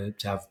frankly, to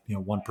have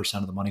 1%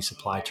 of the money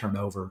supply turn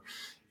over,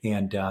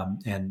 and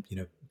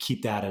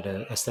keep that at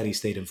a steady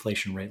state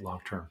inflation rate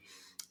long term.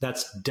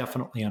 That's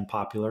definitely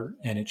unpopular,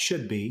 and it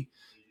should be,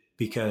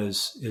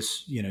 because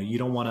it's you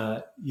don't want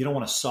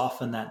to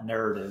soften that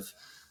narrative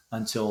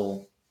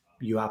until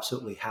you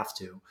absolutely have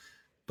to.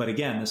 But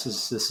again, this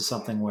is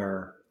something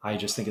where I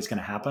just think it's going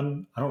to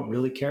happen. I don't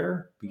really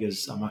care,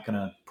 because I'm not going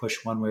to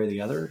push one way or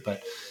the other.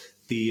 But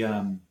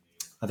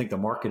I think the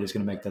market is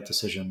going to make that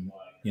decision,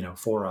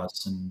 for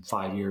us in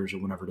 5 years or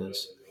whenever it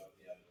is.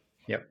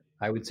 Yep,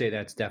 I would say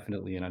that's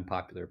definitely an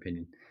unpopular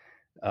opinion.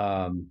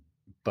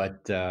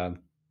 But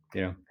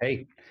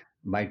hey,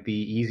 might be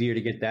easier to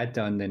get that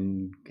done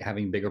than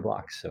having bigger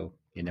blocks. So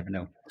you never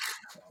know.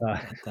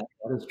 That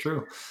is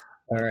true.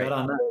 All right. Bet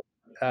on that.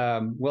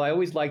 Well, I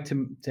always like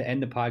to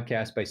end the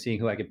podcast by seeing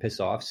who I can piss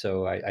off.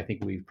 So I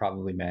think we've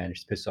probably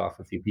managed to piss off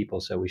a few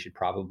people. So we should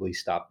probably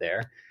stop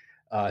there.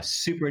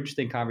 Super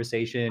interesting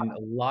conversation.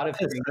 A lot of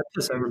things. That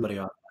piss everybody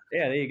off.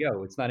 Yeah, there you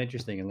go. It's not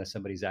interesting unless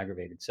somebody's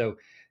aggravated. So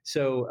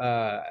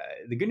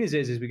the good news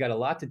is we got a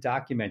lot to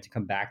document to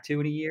come back to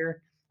in a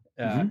year.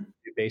 To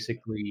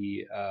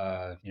basically,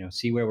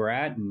 see where we're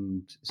at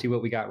and see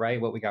what we got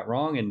right, what we got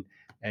wrong,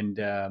 and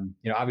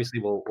obviously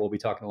we'll be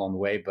talking along the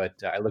way.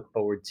 But I look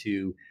forward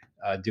to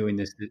doing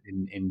this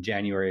in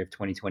January of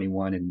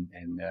 2021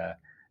 and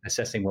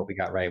assessing what we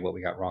got right, what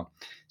we got wrong.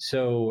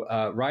 So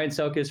Ryan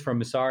Selkis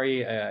from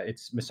Messari,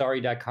 it's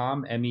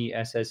Messari.com,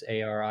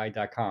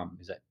 MESSARI.com.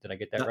 Did I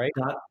get that right?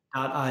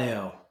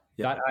 .io.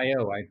 Yep.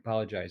 .io. I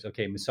apologize.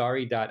 Okay,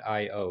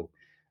 Messari.io.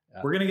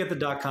 We're gonna get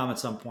the .com at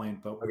some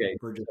point, but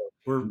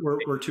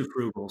we're too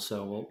frugal,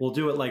 so we'll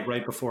do it like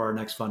right before our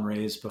next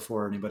fundraise,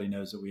 before anybody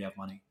knows that we have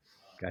money.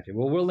 Gotcha.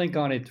 Well, we'll link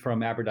on it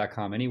from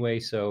abra.com anyway.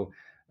 So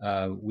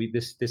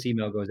this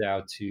email goes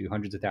out to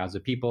hundreds of thousands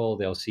of people.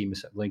 They'll see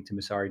link to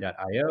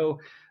Messari.io.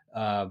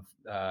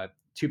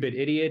 2-Bit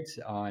Idiot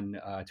on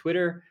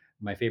Twitter,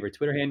 my favorite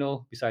Twitter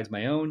handle besides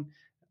my own,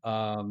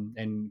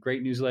 and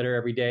great newsletter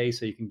every day.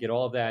 So you can get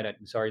all of that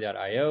at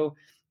Messari.io.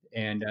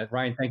 And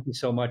Ryan, thank you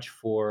so much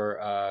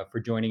for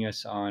joining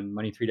us on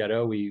Money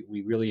 3.0.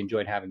 We really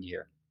enjoyed having you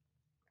here.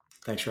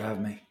 Thanks for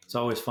having me. It's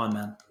always fun,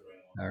 man.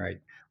 All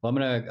right. Well, I'm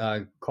going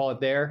to call it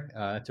there.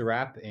 That's a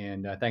wrap.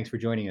 And thanks for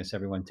joining us,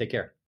 everyone. Take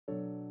care.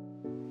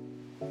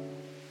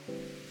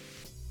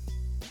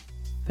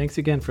 Thanks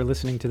again for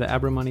listening to the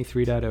Abra Money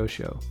 3.0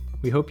 show.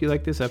 We hope you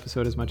liked this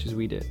episode as much as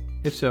we did.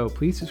 If so,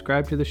 please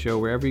subscribe to the show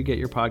wherever you get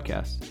your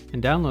podcasts,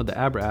 and download the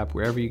Abra app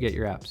wherever you get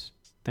your apps.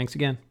 Thanks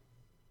again.